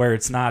 where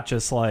it's not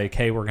just like,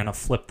 hey, we're going to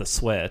flip the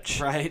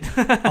switch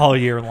all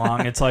year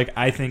long. It's like,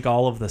 I think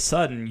all of a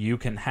sudden you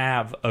can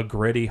have a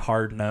gritty,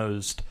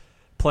 hard-nosed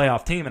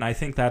playoff team. And I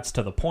think that's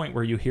to the point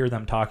where you hear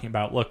them talking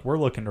about, look, we're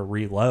looking to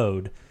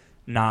reload,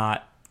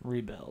 not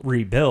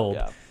rebuild.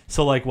 Yeah.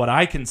 So, like, what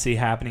I can see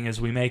happening is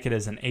we make it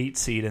as an 8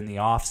 seed in the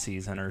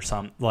offseason or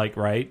something, like,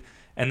 right?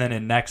 And then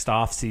in next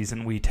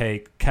offseason, we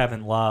take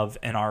Kevin Love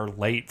and our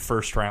late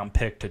first-round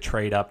pick to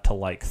trade up to,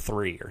 like,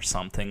 3 or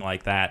something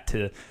like that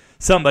to –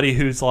 somebody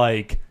who's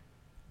like,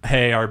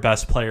 hey, our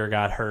best player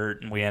got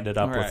hurt and we ended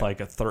up with like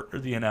a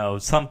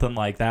third, something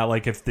like that.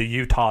 Like if the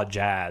Utah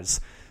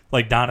Jazz,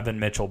 like Donovan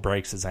Mitchell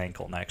breaks his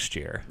ankle next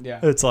year.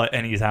 Yeah. It's like,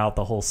 and he's out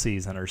the whole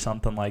season or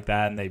something like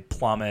that. And they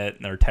plummet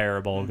and they're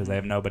terrible because they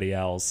have nobody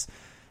else.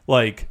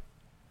 Like,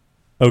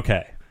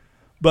 okay.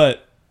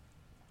 But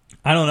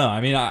I don't know.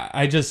 I mean,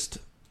 I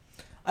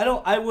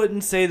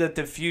wouldn't say that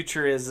the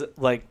future is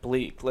like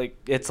bleak. Like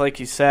it's like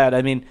you said.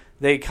 I mean,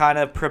 they kind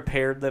of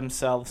prepared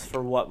themselves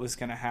for what was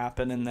going to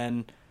happen, and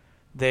then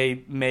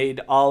they made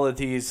all of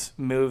these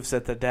moves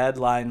at the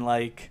deadline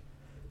like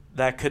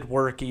that could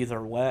work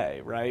either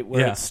way, right?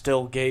 Where it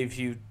still gave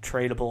you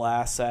tradable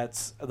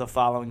assets the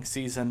following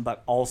season,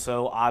 but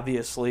also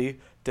obviously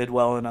did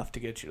well enough to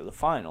get you to the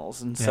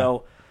finals. And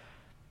so,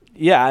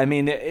 I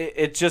mean,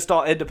 it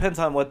depends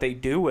on what they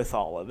do with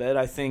all of it.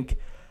 I think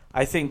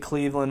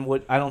Cleveland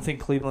would. I don't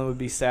think Cleveland would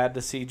be sad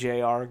to see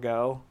JR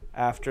go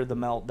after the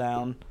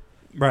meltdown.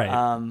 Right.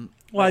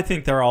 Well, I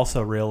think they're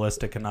also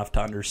realistic enough to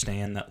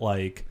understand that,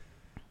 like,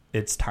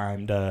 it's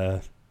time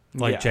to,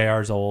 like,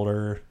 JR's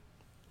older,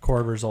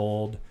 Korver's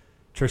old,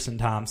 Tristan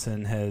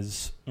Thompson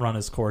has run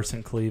his course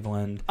in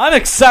Cleveland. I'm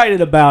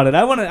excited about it.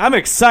 I'm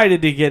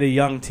excited to get a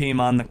young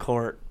team on the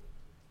court.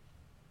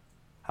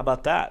 How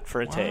about that for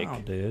a take?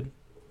 Wow, dude.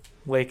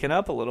 Waking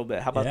up a little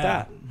bit. How about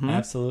that?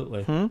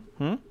 Absolutely.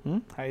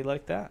 How you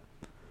like that?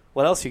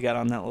 What else you got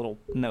on that little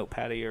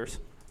notepad of yours?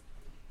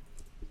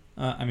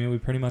 I mean, we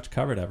pretty much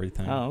covered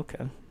everything. Oh,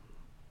 okay.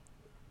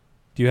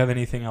 Do you have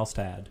anything else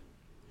to add?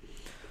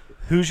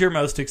 Who's your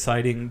most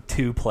exciting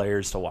 2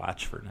 players to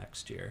watch for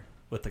next year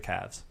with the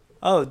Cavs?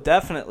 Oh,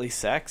 definitely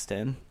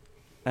Sexton.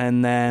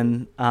 And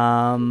then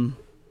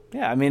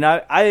Yeah, I mean,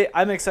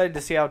 I'm excited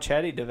to see how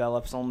Chetty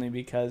develops only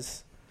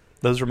because...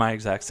 Those are my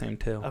exact same,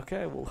 too.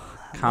 Okay, well...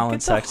 Colin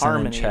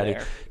Sexton and Chetty.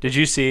 There. Did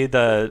you see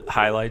the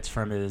highlights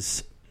from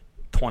his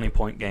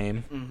 20-point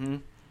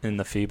game in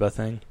the FIBA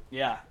thing?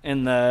 Yeah,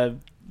 in the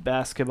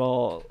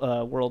basketball,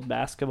 World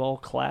Basketball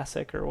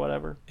Classic or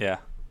whatever. Yeah.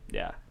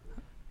 Yeah.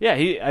 Yeah,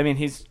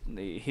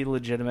 he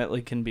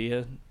legitimately can be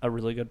a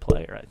really good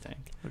player, I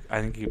think.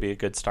 I think he'd be a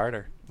good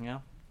starter. Yeah.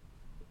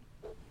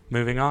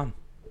 Moving on.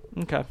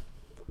 Okay.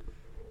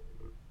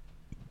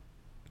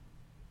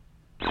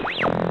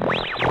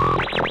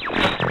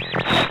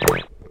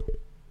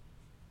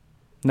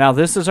 Now,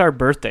 this is our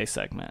birthday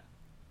segment.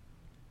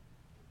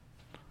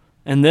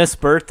 And this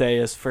birthday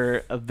is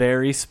for a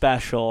very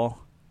special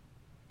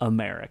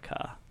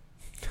America.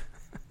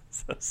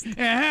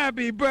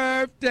 Happy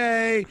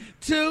birthday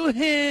to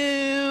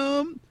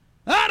him.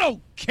 I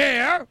don't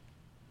care.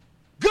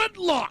 Good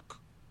luck.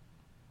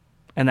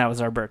 And that was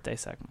our birthday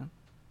segment.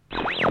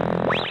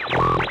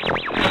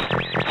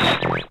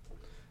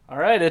 All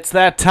right, it's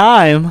that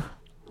time.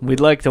 We'd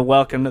like to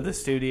welcome to the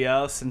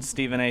studio, since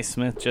Stephen A.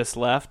 Smith just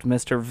left,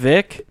 Mr.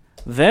 Vic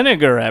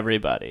Vinegar,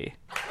 everybody.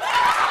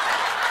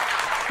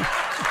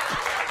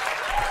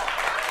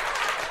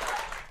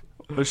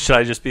 Should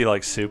I just be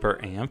like super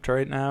amped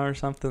right now or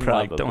something?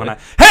 Probably. Like,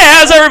 hey,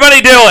 how's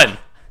everybody doing?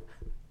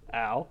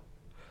 Ow.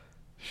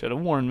 Should have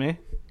warned me.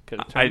 Could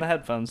have turned the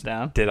headphones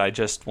down. Did I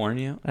just warn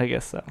you? I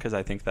guess so. Because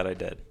I think that I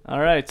did. All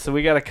right, so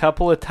we got a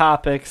couple of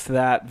topics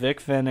that Vic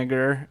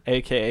Vinegar,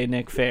 a.k.a.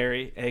 Nick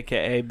Ferry,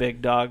 a.k.a.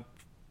 Big Dog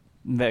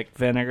Vic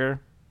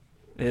Vinegar,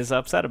 is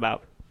upset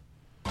about.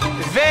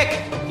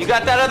 Vic, you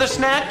got that other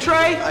snack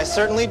tray? I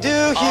certainly do,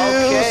 Hugh.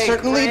 Okay,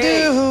 certainly great.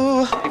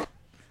 do.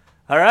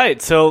 All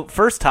right, so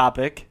first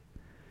topic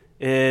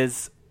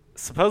is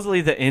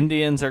supposedly the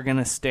Indians are going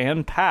to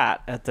stand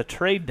pat at the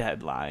trade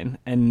deadline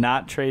and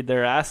not trade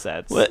their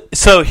assets.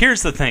 So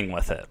here's the thing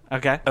with it.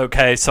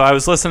 Okay, So I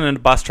was listening to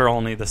Buster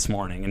Olney this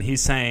morning, and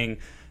he's saying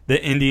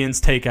the Indians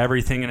take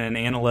everything in an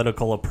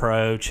analytical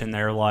approach, and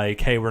they're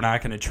like, hey, we're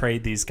not going to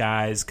trade these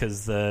guys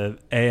because the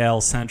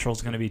AL Central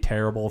is going to be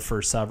terrible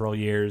for several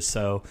years,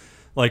 so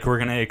like we're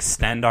going to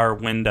extend our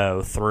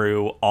window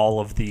through all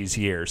of these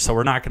years. So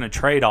we're not going to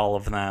trade all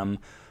of them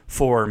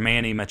for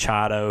Manny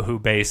Machado, who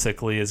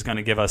basically is going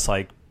to give us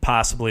like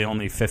possibly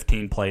only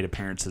 15 plate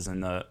appearances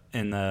in the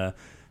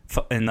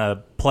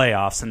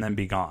playoffs and then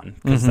be gone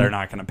because they're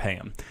not going to pay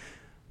him.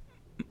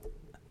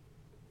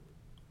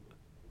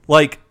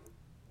 Like,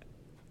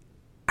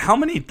 how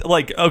many,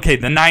 like, okay,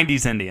 the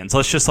 90s Indians,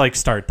 let's just like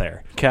start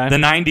there. Okay. The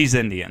 90s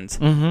Indians.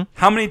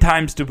 How many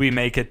times did we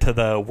make it to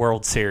the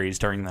World Series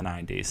during the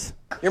 90s?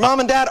 Your mom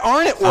and dad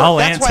aren't at work. I'll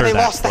That's why answer they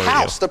that lost the for you.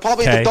 house. They're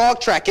probably at Okay. the dog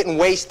track getting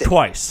wasted.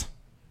 Twice.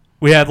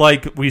 We had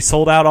we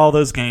sold out all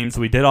those games.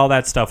 We did all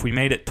that stuff. We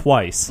made it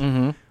twice.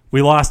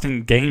 We lost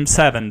in Game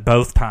 7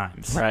 both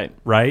times.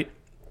 Right?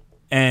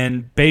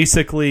 And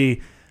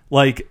basically,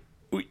 like,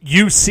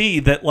 you see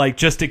that, like,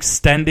 just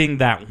extending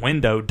that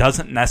window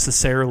doesn't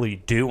necessarily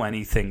do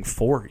anything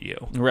for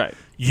you. right.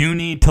 You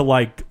need to,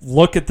 like,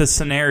 look at the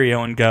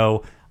scenario and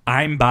go,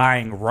 I'm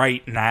buying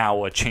right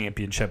now a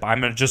championship.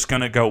 I'm just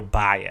going to go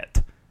buy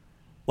it.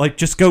 Like,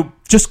 just go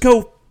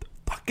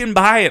fucking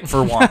buy it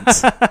for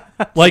once.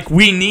 Like,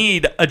 we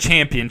need a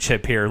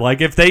championship here. Like,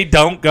 if they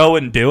don't go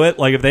and do it,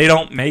 like, if they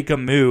don't make a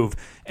move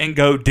and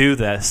go do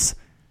this,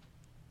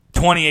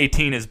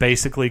 2018 is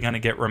basically going to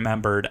get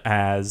remembered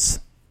as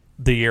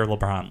the year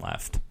LeBron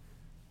left.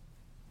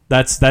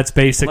 That's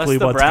basically Unless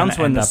the what's going Browns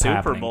to win end the up Super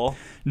happening. Bowl.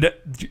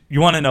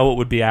 You want to know what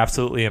would be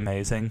absolutely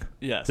amazing?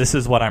 Yes. This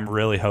is what I'm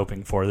really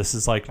hoping for. This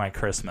is like my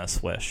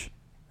Christmas wish.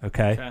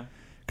 Okay? Okay.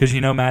 Because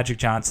you know Magic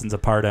Johnson's a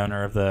part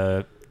owner of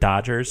the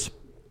Dodgers.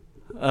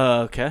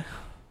 Okay.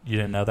 You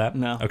didn't know that?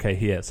 No. Okay,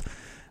 he is.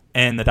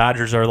 And the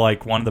Dodgers are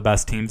like one of the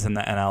best teams in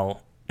the NL,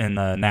 in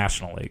the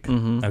National League.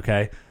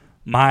 Okay?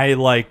 My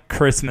like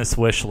Christmas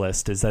wish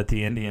list is that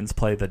the Indians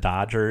play the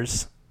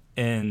Dodgers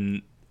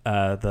in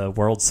the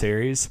World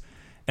Series,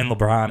 and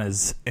LeBron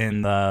is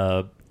in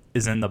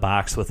the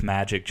box with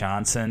Magic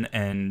Johnson,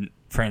 and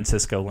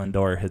Francisco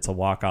Lindor hits a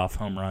walk-off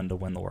home run to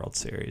win the World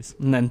Series.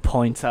 And then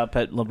points up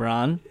at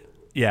LeBron.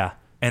 Yeah,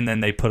 and then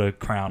they put a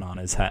crown on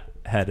his head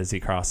as he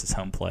crosses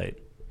home plate.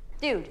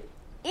 Dude,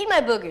 eat my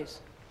boogers.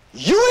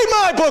 You eat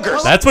my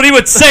boogers. That's what he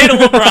would say to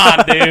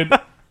LeBron, dude.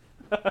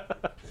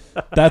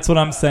 That's what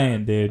I'm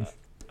saying, dude.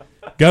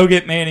 Go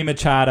get Manny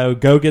Machado,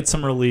 go get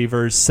some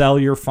relievers, sell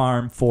your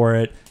farm for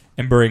it,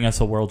 and bring us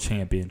a world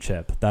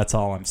championship. That's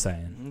all I'm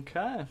saying.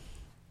 Okay.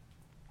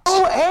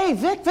 Oh, hey,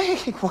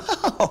 Vic.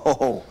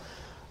 Wow.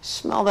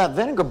 Smell that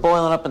vinegar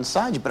boiling up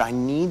inside you, but I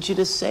need you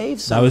to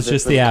save some That was of it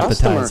just for the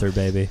customer. appetizer,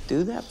 baby.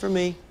 Do that for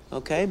me,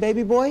 okay,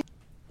 baby boy?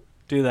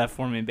 Do that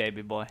for me,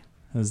 baby boy.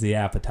 That was the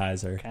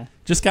appetizer. Okay.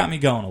 Just got me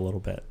going a little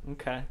bit.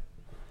 Okay.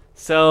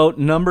 So,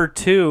 number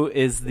 2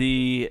 is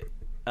the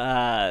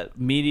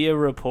media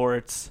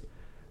reports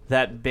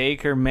that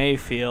Baker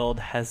Mayfield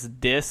has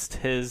dissed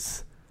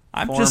his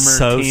I'm former just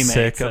so teammates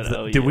sick of at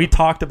OU. Dude, we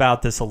talked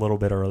about this a little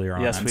bit earlier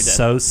on. Yes, I'm we did.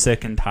 so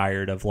sick and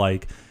tired of,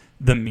 like,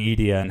 the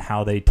media and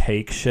how they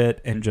take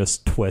shit and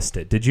just twist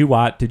it. Did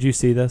you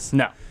see this?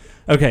 No.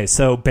 Okay,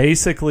 so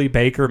basically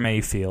Baker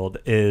Mayfield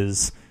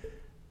is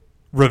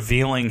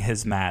revealing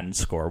his Madden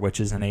score, which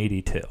is an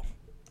 82.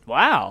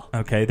 Wow.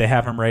 Okay, they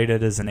have him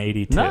rated as an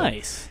 82.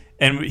 Nice.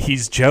 And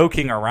he's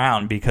joking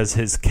around because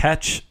his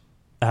catching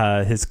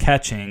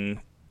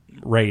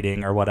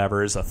rating or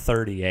whatever is a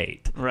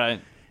 38.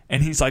 Right.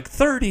 And he's like,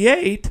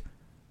 38?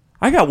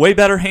 I got way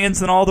better hands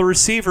than all the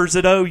receivers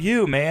at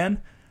OU,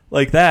 man.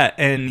 Like that.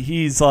 And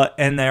he's like,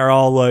 and they're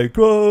all like,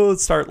 oh,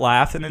 start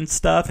laughing and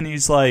stuff. And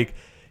he's like,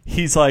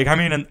 I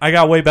mean, I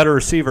got way better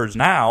receivers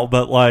now,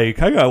 but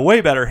like, I got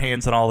way better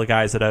hands than all the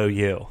guys at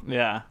OU.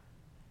 Yeah.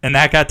 And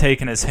that got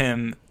taken as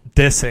him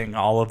dissing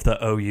all of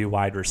the OU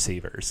wide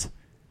receivers.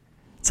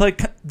 It's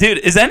like, dude,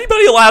 is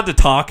anybody allowed to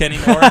talk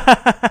anymore?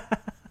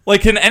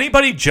 Like, can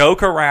anybody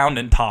joke around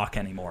and talk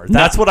anymore?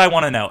 That's what I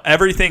want to know.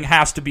 Everything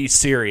has to be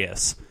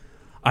serious.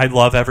 I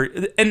love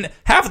and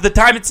half of the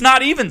time it's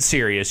not even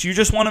serious. You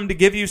just want them to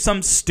give you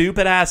some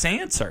stupid ass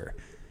answer.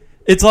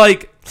 It's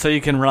like, so you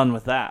can run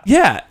with that.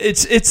 Yeah,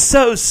 it's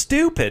so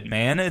stupid,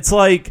 man. It's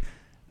like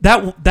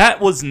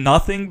that was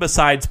nothing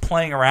besides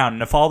playing around.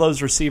 And if all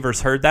those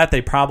receivers heard that,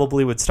 they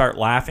probably would start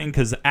laughing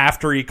because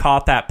after he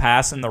caught that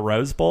pass in the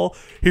Rose Bowl,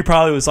 he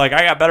probably was like,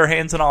 I got better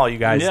hands than all you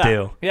guys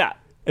do. Yeah.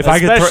 If I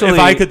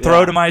could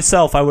throw to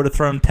myself, I would have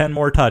thrown 10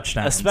 more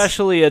touchdowns.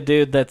 Especially a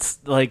dude that's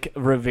like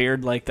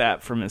revered like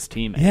that from his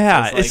teammates.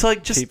 Yeah, it's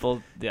like just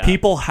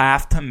people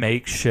have to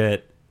make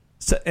shit.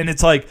 So, and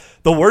it's like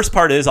the worst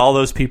part is all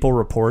those people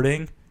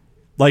reporting,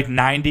 like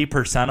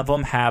 90% of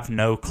them have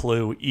no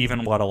clue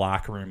even what a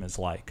locker room is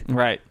like.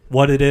 Right.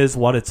 What it is,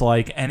 what it's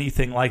like,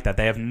 anything like that.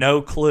 They have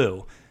no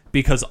clue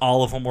because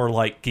all of them were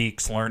like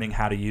geeks learning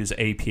how to use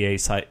APA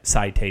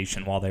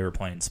citation while they were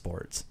playing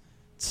sports.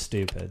 It's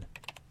stupid.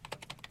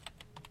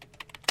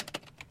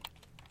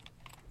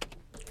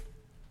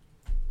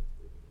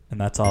 And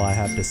that's all I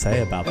have to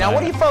say about that. Now, what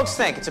do you folks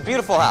think? It's a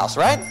beautiful house,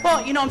 right?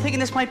 Well, I'm thinking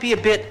this might be a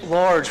bit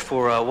large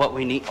for what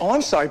we need. Oh,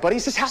 I'm sorry, buddy.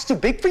 Is this house too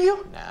big for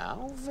you?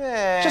 Now,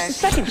 Vic. Just a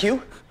second, Hugh.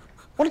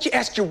 Why don't you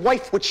ask your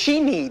wife what she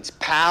needs,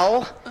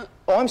 pal?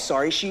 Oh, I'm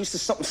sorry. She used to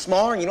something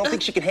smaller and you don't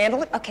think she can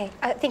handle it? Okay,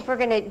 I think we're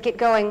gonna get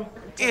going.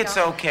 It's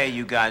okay,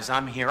 you guys.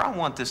 I'm here. I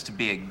want this to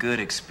be a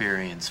good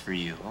experience for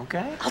you,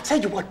 okay? I'll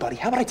tell you what, buddy.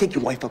 How about I take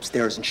your wife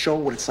upstairs and show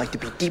her what it's like to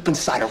be deep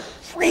inside a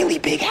really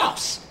big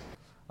house?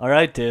 All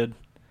right, dude.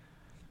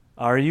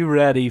 Are you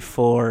ready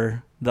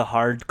for the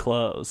hard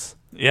close?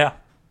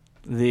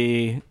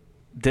 The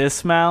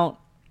dismount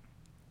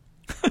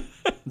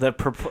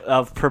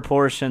of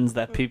proportions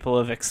that people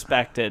have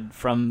expected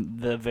from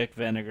the Vic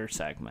Vinegar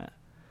segment.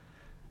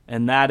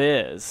 And that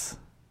is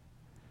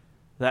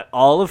that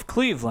all of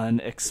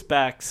Cleveland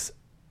expects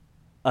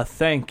a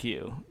thank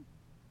you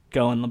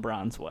going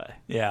LeBron's way.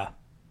 Yeah.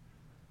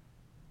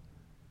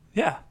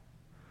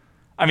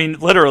 I mean,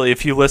 literally,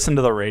 if you listen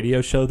to the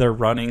radio show, they're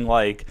running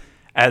like,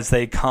 as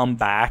they come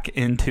back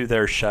into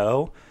their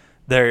show,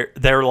 they're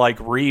like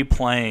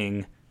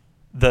replaying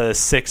the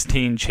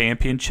 16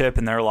 championship,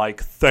 and they're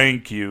like,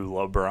 thank you,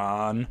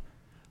 LeBron.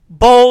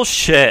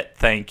 Bullshit,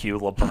 thank you,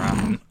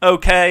 LeBron.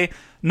 Okay,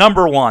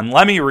 number one,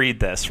 let me read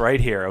this right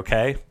here,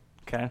 okay?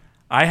 Okay.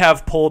 I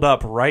have pulled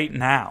up right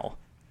now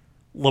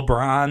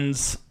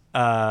LeBron's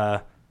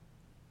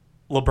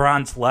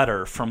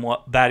letter from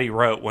that he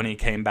wrote when he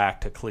came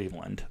back to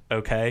Cleveland,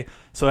 okay?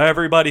 So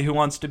everybody who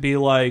wants to be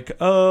like,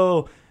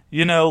 oh,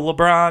 you know,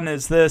 LeBron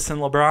is this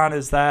and LeBron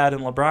is that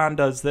and LeBron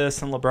does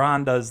this and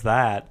LeBron does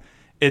that.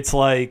 It's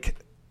like,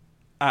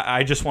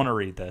 I just want to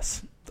read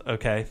this,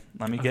 okay?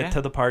 Let me get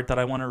to the part that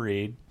I want to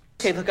read.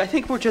 Okay, look, I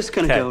think we're just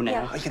going to go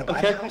now. Are you going to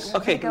buy the house?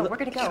 Okay, We're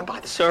gonna go. Buy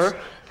this sir.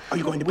 house? Are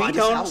you going to buy We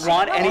this don't house?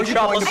 want any Are you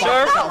trouble, going to buy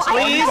sir. this house? Are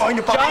you Please, going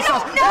to buy this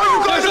house? No. Are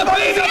you going to buy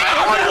this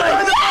house? Are you going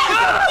to buy this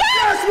house?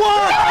 Yes,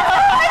 what?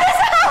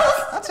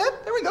 That's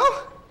it. There we go.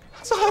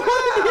 That's all I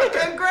wanted to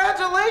hear.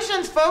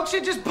 Congratulations, folks.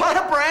 You just bought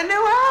a brand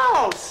new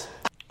house.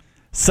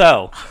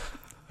 So,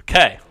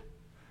 okay.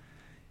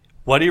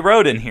 What he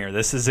wrote in here,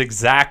 this is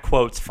exact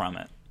quotes from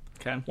it.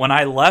 Okay. When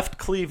I left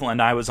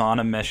Cleveland, I was on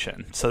a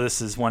mission. So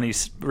this is when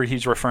he's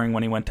referring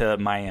when he went to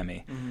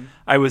Miami. Mm-hmm.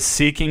 I was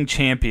seeking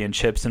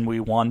championships, and we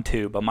won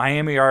 2, but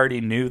Miami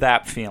already knew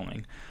that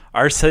feeling.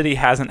 Our city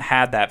hasn't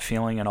had that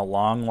feeling in a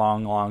long,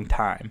 long, long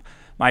time.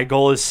 My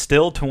goal is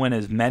still to win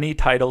as many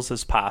titles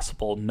as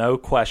possible, no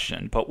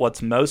question, but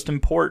what's most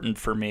important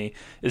for me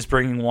is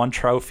bringing one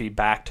trophy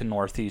back to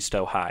Northeast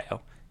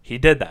Ohio. He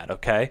did that,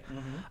 okay?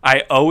 Mm-hmm.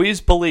 I always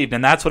believed,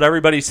 and that's what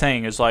everybody's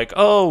saying, is like,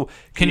 oh,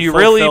 can you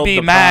really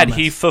be mad?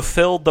 He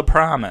fulfilled the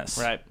promise.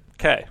 Right.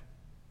 Okay.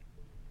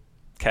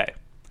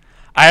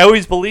 I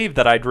always believed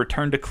that I'd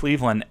return to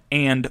Cleveland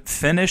and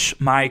finish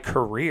my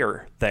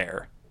career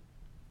there.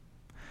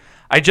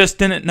 I just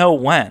didn't know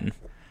when.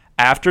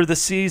 After the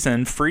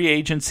season, free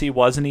agency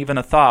wasn't even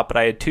a thought, but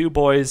I had 2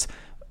 boys,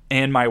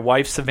 and my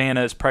wife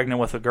Savannah is pregnant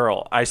with a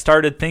girl. I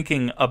started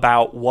thinking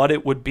about what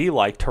it would be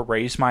like to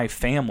raise my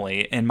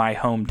family in my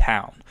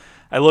hometown.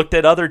 I looked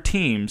at other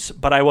teams,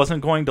 but I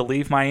wasn't going to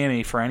leave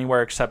Miami for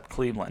anywhere except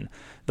Cleveland.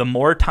 The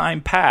more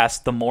time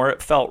passed, the more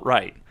it felt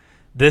right.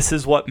 This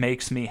is what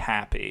makes me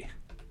happy.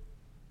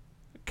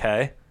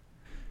 Okay?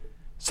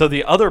 So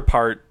the other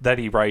part that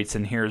he writes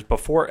in here is,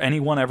 before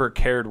anyone ever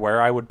cared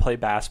where I would play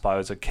basketball, I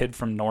was a kid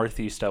from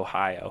Northeast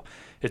Ohio.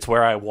 It's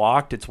where I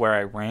walked, it's where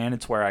I ran,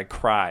 it's where I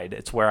cried,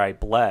 it's where I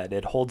bled.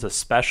 It holds a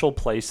special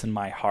place in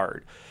my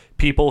heart.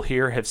 People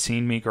here have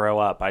seen me grow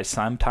up. I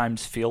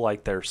sometimes feel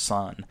like their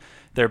son.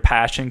 Their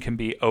passion can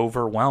be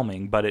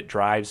overwhelming, but it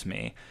drives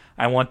me.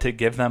 I want to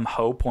give them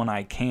hope when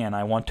I can.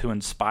 I want to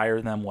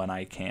inspire them when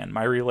I can.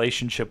 My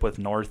relationship with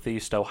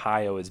Northeast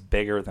Ohio is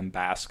bigger than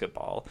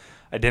basketball.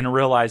 I didn't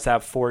realize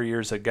that 4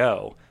 years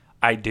ago.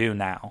 I do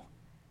now.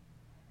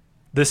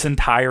 This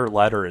entire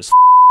letter is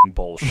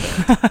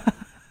bullshit.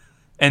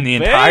 And the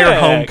entire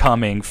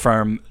homecoming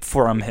from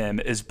him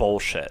is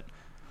bullshit.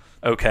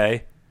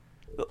 Okay?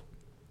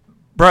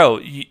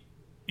 Bro,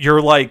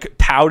 you're like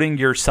touting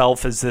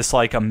yourself as this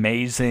like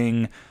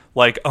amazing,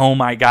 like, oh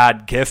my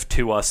God, gift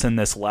to us in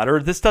this letter.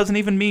 This doesn't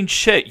even mean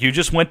shit. You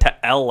just went to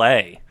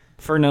LA.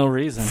 For no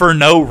reason. For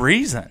no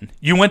reason.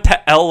 You went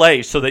to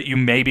LA so that you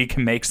maybe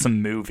can make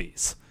some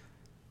movies.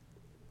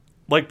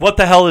 Like, what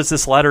the hell does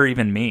this letter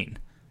even mean?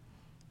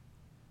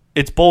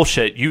 It's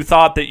bullshit. You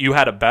thought that you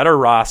had a better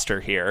roster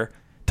here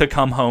to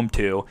come home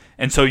to,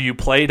 and so you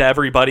played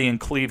everybody in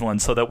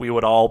Cleveland so that we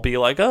would all be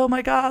like, oh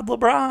my God,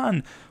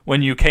 LeBron.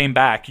 When you came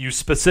back, you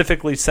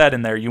specifically said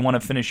in there you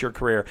want to finish your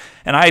career.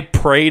 And I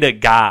pray to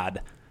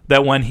God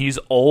that when he's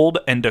old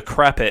and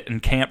decrepit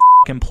and can't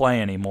fucking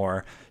play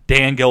anymore,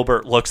 Dan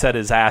Gilbert looks at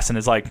his ass and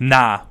is like,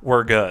 nah,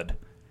 we're good.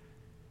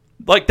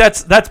 Like,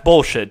 that's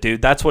bullshit,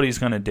 dude. That's what he's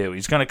going to do.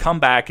 He's going to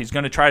come back. He's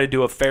going to try to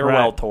do a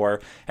farewell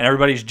tour, and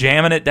everybody's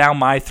jamming it down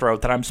my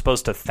throat that I'm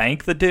supposed to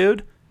thank the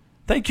dude.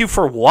 Thank you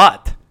for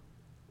what?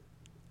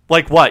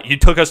 Like what? You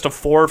took us to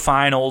 4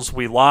 finals.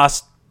 We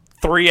lost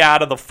 3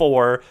 out of the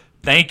 4.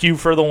 Thank you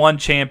for the 1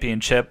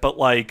 championship. But,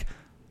 like,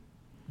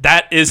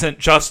 that isn't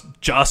just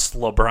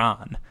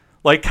LeBron.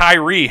 Like,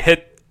 Kyrie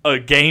hit a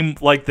game,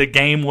 like the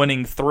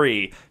game-winning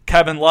 3.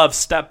 Kevin Love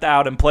stepped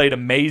out and played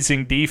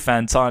amazing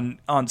defense on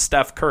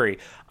Steph Curry.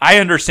 I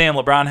understand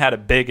LeBron had a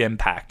big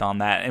impact on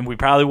that, and we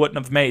probably wouldn't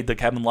have made the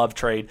Kevin Love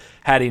trade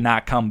had he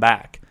not come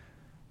back.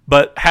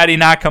 But had he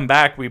not come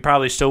back, we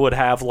probably still would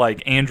have,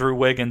 like, Andrew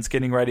Wiggins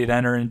getting ready to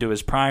enter into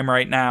his prime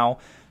right now.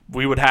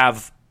 We would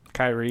have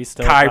Kyrie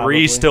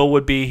still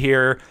would be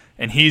here,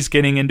 and he's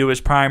getting into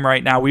his prime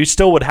right now. We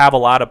still would have a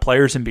lot of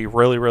players and be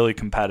really, really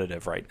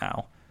competitive right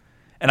now.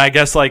 And I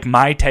guess, like,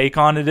 my take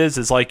on it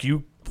is like,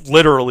 you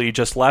literally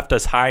just left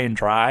us high and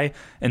dry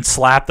and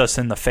slapped us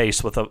in the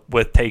face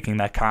with taking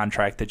that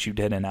contract that you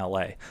did in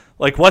LA.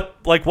 Like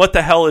what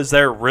the hell is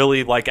there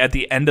really, like, at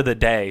the end of the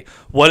day?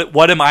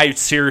 What am I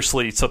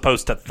seriously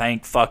supposed to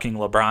thank fucking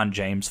LeBron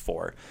James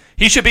for?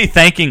 He should be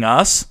thanking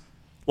us,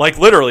 like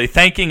literally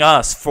thanking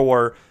us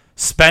for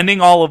spending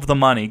all of the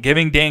money,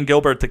 giving Dan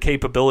Gilbert the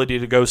capability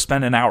to go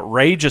spend an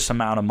outrageous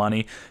amount of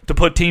money to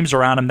put teams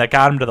around him that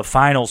got him to the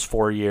finals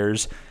 4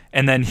 years,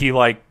 and then he,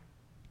 like,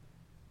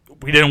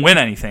 we didn't win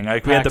anything.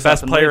 Like, we had the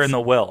best player in the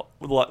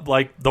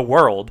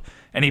world,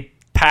 and he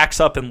packs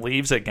up and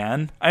leaves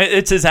again.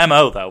 It's his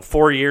MO, though.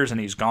 4 years and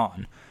he's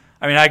gone.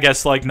 I mean, I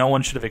guess, like, no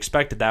one should have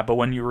expected that, but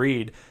when you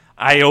read,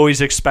 I always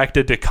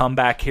expected to come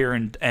back here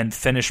and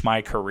finish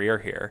my career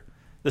here.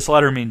 This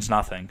letter means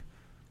nothing.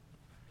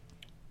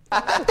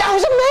 That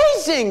was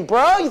amazing,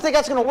 bro. You think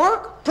that's gonna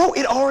work? Bro,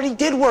 it already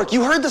did work.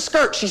 You heard the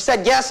skirt. She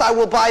said, yes, I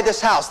will buy this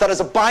house. That is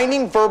a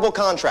binding verbal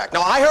contract.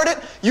 Now, I heard it,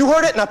 you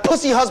heard it, and that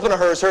pussy husband of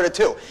hers heard it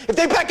too. If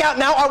they back out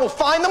now, I will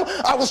find them,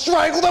 I will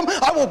strangle them,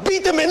 I will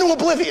beat them into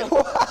oblivion.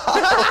 Wow.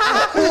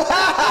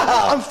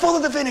 I'm full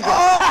of the vinegar.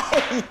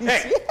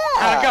 Hey,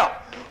 how'd it go?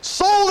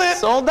 Sold it.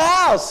 Sold the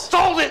house.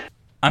 Sold it.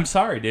 I'm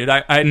sorry, dude.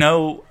 I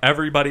know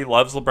everybody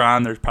loves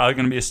LeBron. There's probably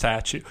going to be a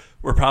statue.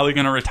 We're probably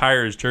going to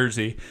retire his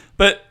jersey.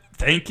 But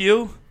thank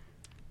you?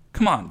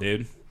 Come on,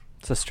 dude.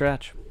 It's a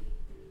stretch.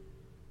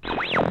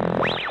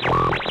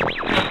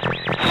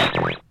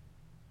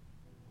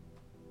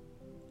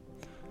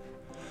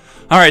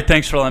 All right,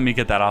 thanks for letting me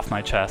get that off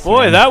my chest.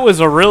 Boy, man. that was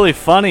a really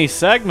funny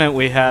segment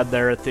we had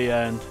there at the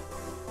end.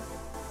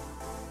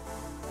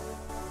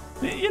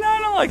 You know, I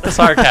don't like the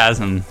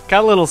sarcasm.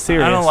 Got a little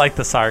serious. I don't like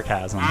the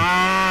sarcasm.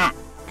 Got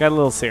a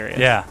little serious.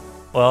 Yeah,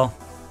 well,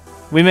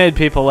 we made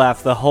people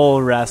laugh the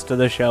whole rest of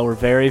the show. We're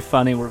very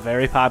funny. We're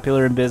very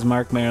popular in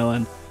Bismarck,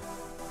 Maryland.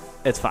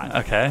 It's fine.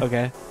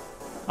 Okay.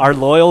 Our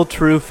loyal,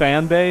 true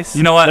fan base,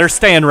 you know what? They're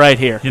staying right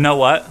here. You know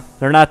what?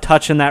 They're not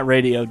touching that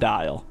radio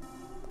dial.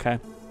 Okay.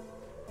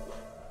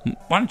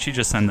 Why don't you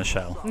just end the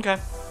show? Okay.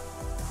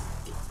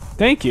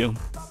 Thank you.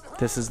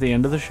 This is the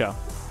end of the show.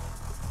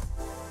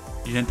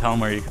 You didn't tell them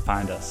where you could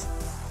find us.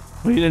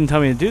 Well, you didn't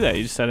tell me to do that.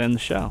 You just said end the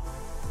show.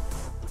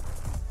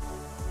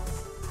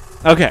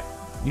 Okay.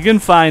 You can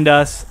find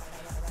us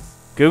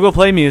Google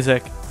Play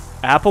Music,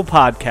 Apple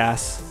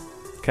Podcasts.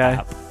 Okay.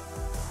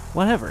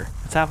 Whatever.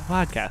 It's Apple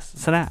Podcasts.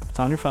 It's an app. It's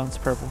on your phone. It's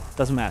purple.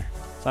 Doesn't matter.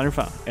 It's on your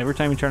phone. Every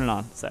time you turn it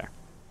on, it's there.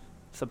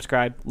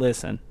 Subscribe.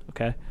 Listen.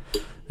 Okay.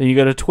 Then you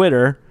go to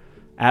Twitter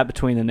at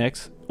Between the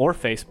Nicks or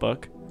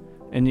Facebook,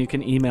 and you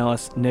can email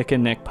us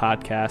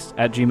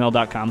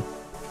nickandnickpodcast@gmail.com.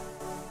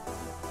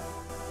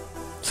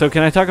 So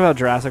can I talk about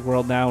Jurassic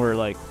World now, or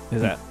like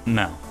is that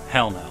No.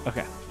 Hell no.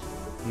 okay?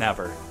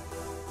 Never.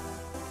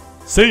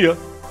 See ya.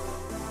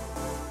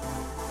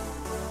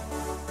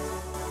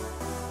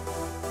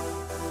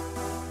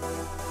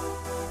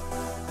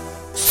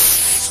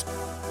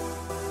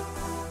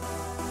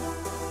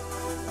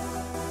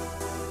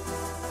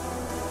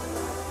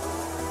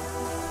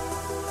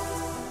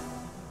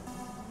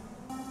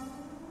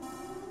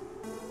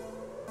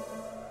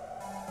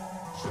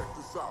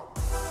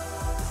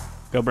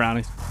 Go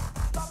Brownies.